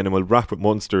Connacht then, and we'll wrap with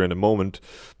Munster in a moment,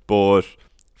 but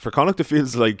for Connacht it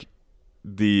feels like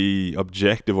the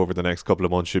objective over the next couple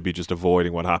of months should be just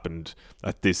avoiding what happened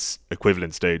at this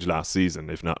equivalent stage last season,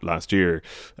 if not last year.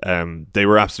 They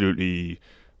were absolutely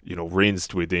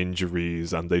rinsed with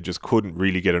injuries, and they just couldn't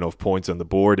really get enough points on the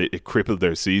board. It crippled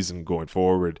their season going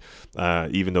forward,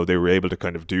 even though they were able to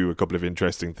kind of do a couple of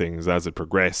interesting things as it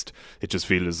progressed. It just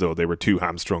feels as though they were too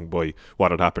hamstrung by what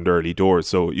had happened early doors.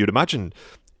 So you'd imagine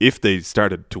if they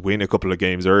started to win a couple of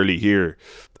games early here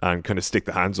and kind of stick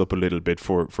the hands up a little bit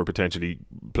for potentially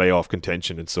playoff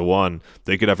contention and so on,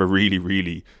 they could have a really,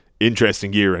 really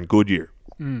interesting year and good year.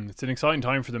 It's an exciting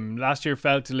time for them. Last year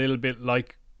felt a little bit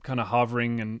like kind of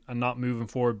hovering and not moving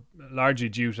forward, largely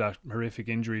due to that horrific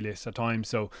injury list at times.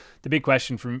 So the big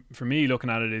question for me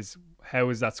looking at it is, how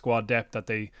is that squad depth that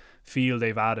they feel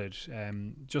they've added?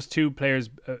 Just two players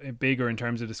bigger in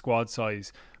terms of the squad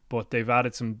size, but they've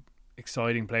added some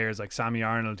exciting players like Sammy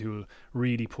Arnold, who will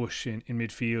really push in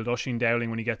midfield. Oisin Dowling,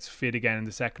 when he gets fit again in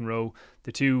the second row.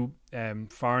 The two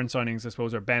foreign signings, I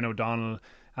suppose, are Ben O'Donnell,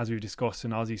 as we've discussed,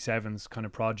 in Aussie Sevens kind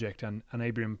of project, and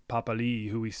Abraham Papali'i,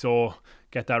 who we saw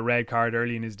get that red card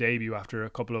early in his debut after a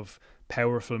couple of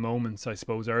powerful moments, I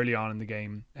suppose, early on in the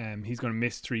game. He's going to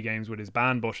miss 3 games with his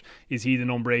ban, but is he the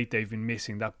number 8 they've been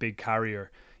missing, that big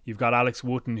carrier? You've got Alex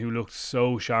Wootton, who looked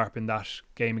so sharp in that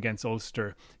game against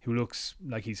Ulster, who looks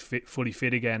like he's fully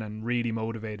fit again and really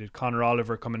motivated. Conor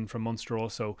Oliver coming from Munster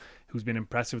also, who's been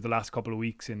impressive the last couple of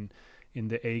weeks in in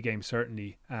the A game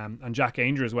certainly, and Jack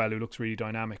Ainger as well, who looks really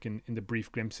dynamic in the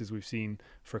brief glimpses we've seen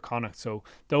for Connacht. So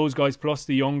those guys plus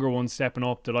the younger ones stepping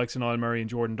up, the likes of Niall Murray and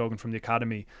Jordan Duggan from the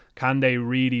academy, can they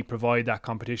really provide that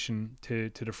competition to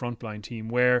the frontline team,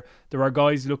 where there are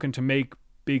guys looking to make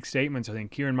big statements? I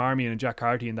think Kieran Marmion and Jack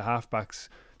Carty in the halfbacks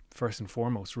first and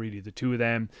foremost, really, the two of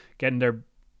them getting their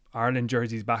Ireland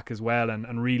jerseys back as well,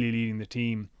 and really leading the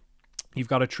team. You've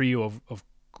got a trio of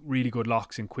really good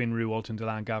locks in Quinn Rue, Ultan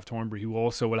Dillane, Gav Thornbury, who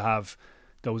also will have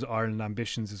those Ireland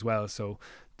ambitions as well. So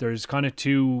there's kind of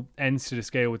two ends to the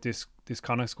scale with this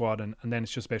Connacht squad, and then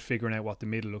it's just about figuring out what the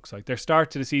middle looks like. Their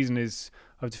start to the season is,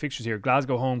 of the fixtures here,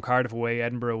 Glasgow home, Cardiff away,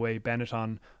 Edinburgh away,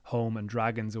 Benetton home, and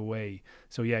Dragons away.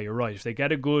 So yeah, you're right. If they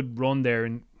get a good run there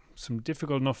in some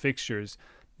difficult enough fixtures,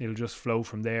 it'll just flow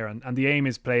from there, and the aim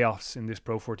is playoffs in this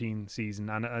Pro 14 season,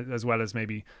 and as well as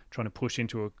maybe trying to push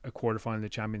into a quarter-final of the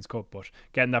Champions Cup, but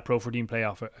getting that Pro 14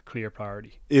 playoff a clear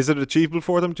priority. Is it achievable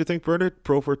for them, do you think, Bernard?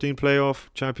 Pro 14 playoff,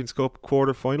 Champions Cup,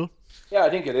 quarter-final? Yeah,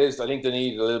 I think it is. I think they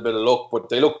need a little bit of luck, but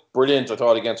they look brilliant, I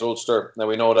thought, against Ulster. Now,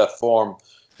 we know that form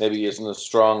maybe isn't as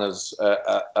strong as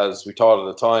we thought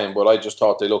at the time, but I just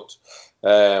thought they looked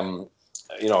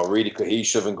really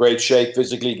cohesive and great shape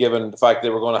physically, given the fact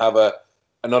they were going to have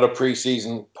another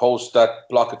pre-season post that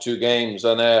block of 2 games.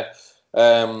 And I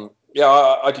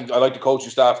think I like the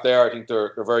coaching staff there. I think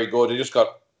they're very good. They just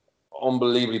got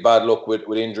unbelievably bad luck with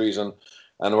injuries, and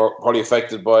were probably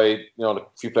affected by the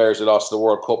few players they lost to the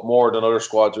World Cup more than other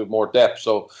squads with more depth.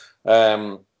 So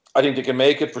I think they can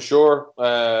make it for sure.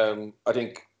 I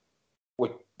think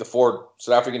with the 4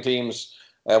 South African teams,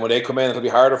 when they come in, it'll be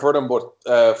harder for them. But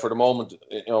for the moment,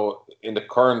 in the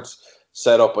current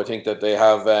setup, I think that they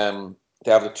have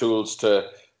the tools to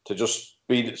just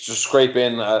scrape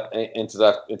into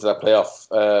that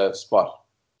playoff spot.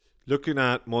 Looking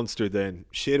at Munster then,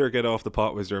 should get off the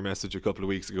pot was their message a couple of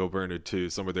weeks ago, Bernard, to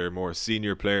some of their more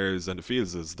senior players, and it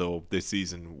feels as though this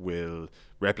season will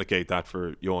replicate that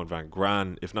for Johan van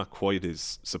Graan, if not quite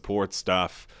his support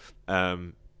staff.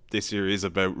 This year is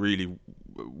about really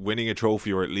winning a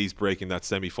trophy, or at least breaking that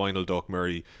semi-final, Doc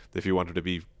Murray, if you wanted to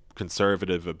be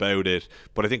conservative about it.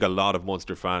 But I think a lot of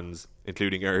Munster fans,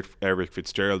 including Eric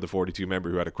Fitzgerald, the 42 member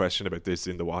who had a question about this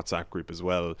in the WhatsApp group as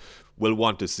well, will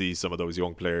want to see some of those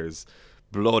young players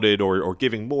blooded or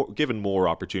given more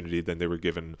opportunity than they were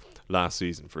given last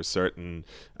season, for certain.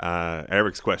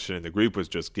 Eric's question in the group was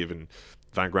just given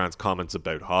Van Graan's comments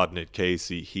about Hodnett,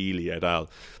 Casey, Healy et al.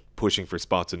 Pushing for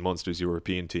spots in Munster's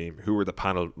European team. Who were the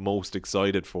panel most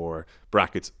excited for?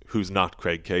 Brackets, who's not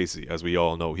Craig Casey? As we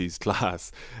all know, he's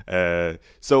class.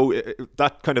 So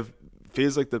that kind of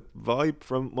feels like the vibe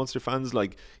from Munster fans,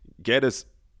 like get us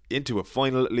into a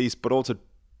final at least, but also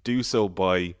do so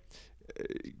by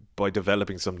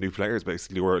developing some new players,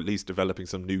 basically, or at least developing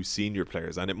some new senior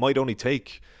players. And it might only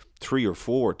take 3 or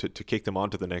 4 to kick them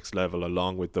onto the next level,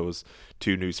 along with those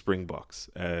 2 new Springboks.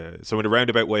 So in a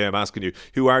roundabout way, I'm asking you,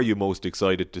 who are you most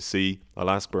excited to see? I'll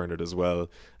ask Bernard as well.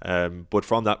 But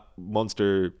from that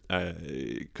Munster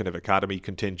kind of academy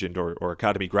contingent or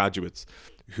academy graduates,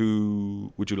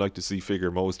 who would you like to see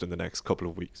figure most in the next couple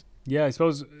of weeks? Yeah, I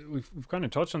suppose we've kind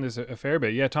of touched on this a fair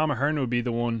bit. Yeah, Tom Ahern would be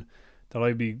the one that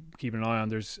I'd be keeping an eye on.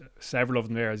 There's several of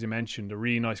them there, as you mentioned, a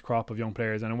really nice crop of young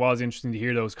players, and it was interesting to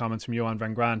hear those comments from Johan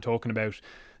van Graan talking about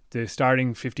the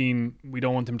starting 15. We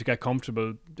don't want them to get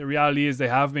comfortable. The reality is they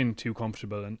have been too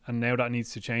comfortable, and now that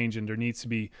needs to change, and there needs to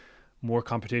be more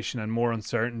competition and more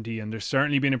uncertainty. And there's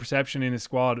certainly been a perception in the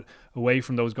squad away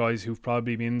from those guys who've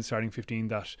probably been in the starting 15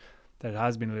 that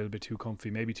has been a little bit too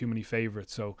comfy, maybe too many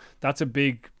favourites. So that's a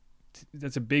big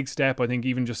step, I think,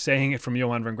 even just saying it from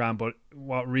Johan van Graan. But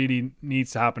what really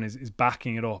needs to happen is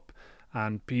backing it up,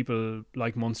 and people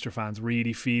like Munster fans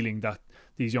really feeling that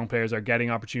these young players are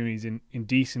getting opportunities in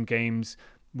decent games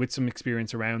with some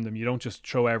experience around them. You don't just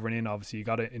throw everyone in, obviously. You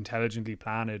got to intelligently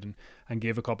plan it and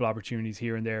give a couple opportunities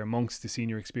here and there amongst the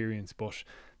senior experience. But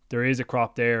there is a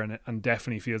crop there, and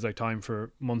definitely feels like time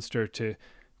for Munster to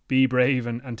be brave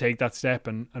and take that step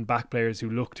and back players who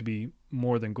look to be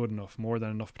more than good enough, more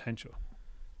than enough potential.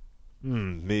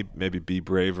 Maybe be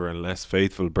braver and less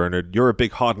faithful. Bernard, you're a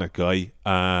big Hodnett guy.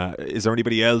 Is there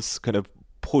anybody else kind of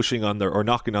pushing on or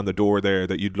knocking on the door there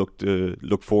that you'd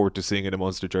look forward to seeing in a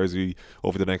Munster jersey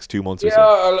over the next 2 months or so?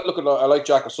 I like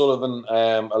Jack O'Sullivan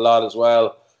a lot as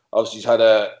well. Obviously he's had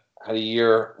a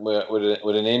year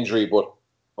with an injury, but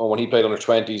when he played under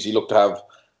 20s, he looked to have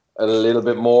a little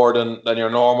bit more than your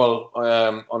normal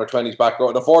under 20s back row.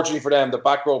 And unfortunately for them, the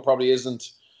back row probably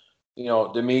isn't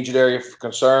the immediate area of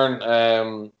concern.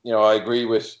 I agree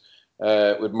with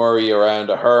Murray around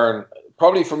Ahern.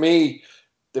 Probably for me,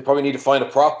 they probably need to find a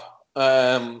prop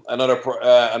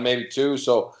and maybe 2.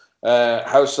 So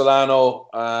how Solano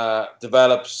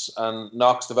develops and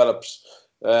Knox develops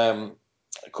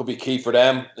could be key for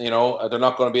them. You know, they're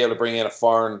not going to be able to bring in a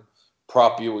foreign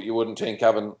prop. You wouldn't think,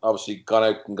 having obviously gone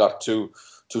out and got two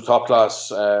top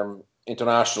class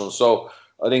internationals. So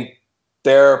I think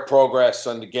their progress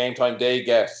and the game time they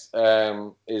get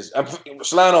is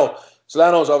Solano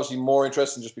is obviously more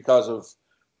interesting just because of,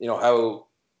 you know,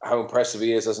 how impressive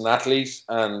he is as an athlete,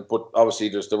 but obviously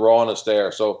there's the rawness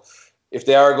there. So if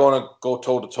they are going to go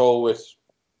toe to toe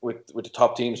with the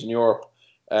top teams in Europe,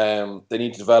 they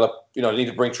need to develop, you know, they need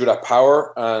to bring through that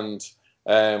power. And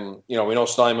you know, we know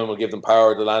Steinman will give them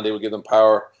power, Delande will give them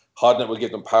power, Hodnett will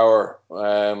give them power,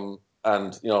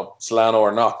 and you know, Solano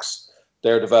or Knox,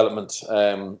 their development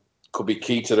could be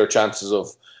key to their chances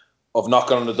of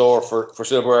knocking on the door for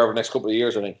silverware over the next couple of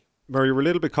years, I think. Murray, we're a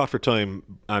little bit caught for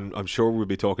time, and I'm sure we'll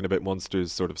be talking about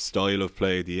Munster's sort of style of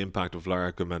play, the impact of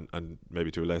Larkham, and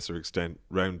maybe to a lesser extent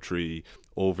Rowntree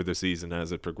over the season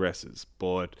as it progresses.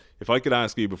 But if I could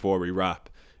ask you before we wrap,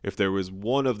 if there was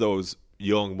one of those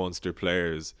young Munster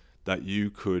players that you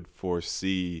could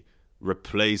foresee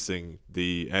replacing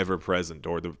the ever-present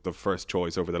or the first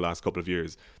choice over the last couple of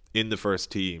years in the first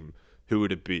team, who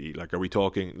would it be? Like, are we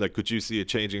talking, like, could you see a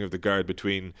changing of the guard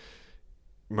between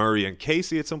Murray and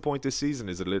Casey at some point this season?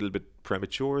 Is it a little bit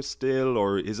premature still,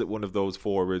 or is it one of those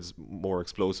forwards, more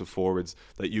explosive forwards,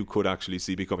 that you could actually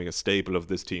see becoming a staple of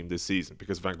this team this season?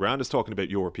 Because Van Graan is talking about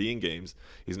European games,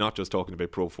 he's not just talking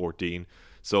about Pro 14.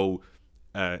 So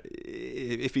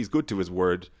if he's good to his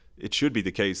word, it should be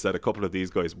the case that a couple of these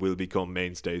guys will become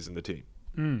mainstays in the team.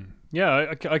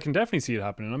 Yeah, I can definitely see it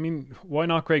happening. I mean, why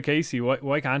not Craig Casey?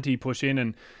 Why can't he push in?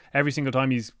 And every single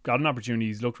time he's got an opportunity,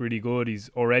 he's looked really good. He's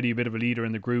already a bit of a leader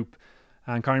in the group.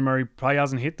 And Conor Murray probably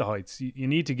hasn't hit the heights. You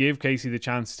need to give Casey the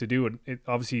chance to do it.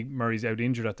 Obviously, Murray's out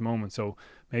injured at the moment, so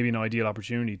maybe an ideal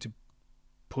opportunity to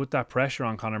put that pressure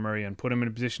on Conor Murray and put him in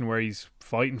a position where he's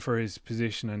fighting for his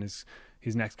position and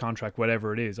his next contract,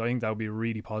 whatever it is. I think that would be a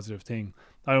really positive thing.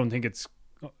 I don't think it's,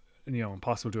 you know,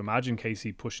 impossible to imagine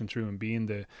Casey pushing through and being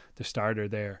the starter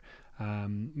there.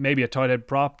 Maybe a tight head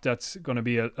prop, that's going to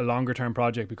be a longer term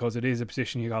project because it is a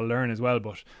position you got to learn as well,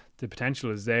 but the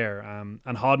potential is there.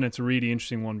 And Hodnett's a really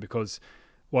interesting one because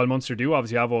while Munster do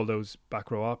obviously have all those back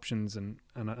row options and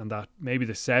that, maybe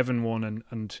the 7-1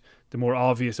 and the more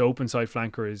obvious open side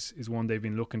flanker is one they've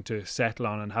been looking to settle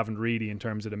on and haven't really in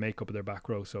terms of the makeup of their back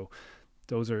row. So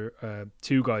those are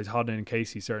two guys, Hodnett and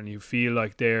Casey, certainly, who feel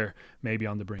like they're maybe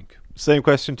on the brink. Same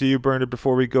question to you, Bernard,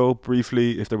 before we go.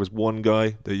 Briefly, if there was one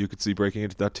guy that you could see breaking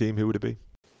into that team, who would it be?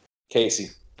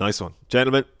 Casey. Nice one.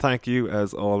 Gentlemen, thank you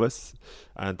as always.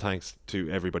 And thanks to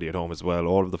everybody at home as well.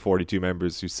 All of the 42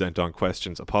 members who sent on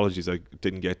questions. Apologies I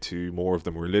didn't get to more of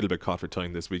them. We're a little bit caught for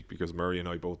time this week because Murray and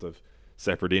I both have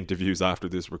separate interviews after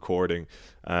this recording.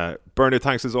 Bernard,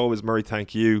 thanks as always. Murray,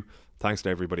 thank you. Thanks to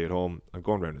everybody at home. I'm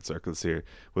going round in circles here.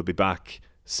 We'll be back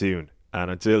soon.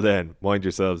 And until then, mind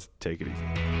yourselves. Take it easy.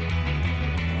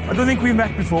 I don't think we've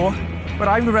met before, but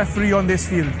I'm the referee on this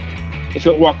field. If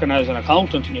you're working as an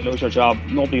accountant and you lose your job,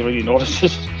 nobody really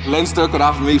notices. Leinster could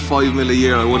offer me $5 million a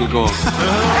year, I wouldn't go. It is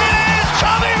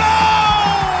Tommy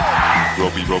Moe!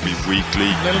 Rugby Weekly.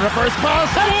 Little reverse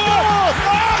pass.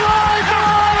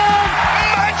 Drive!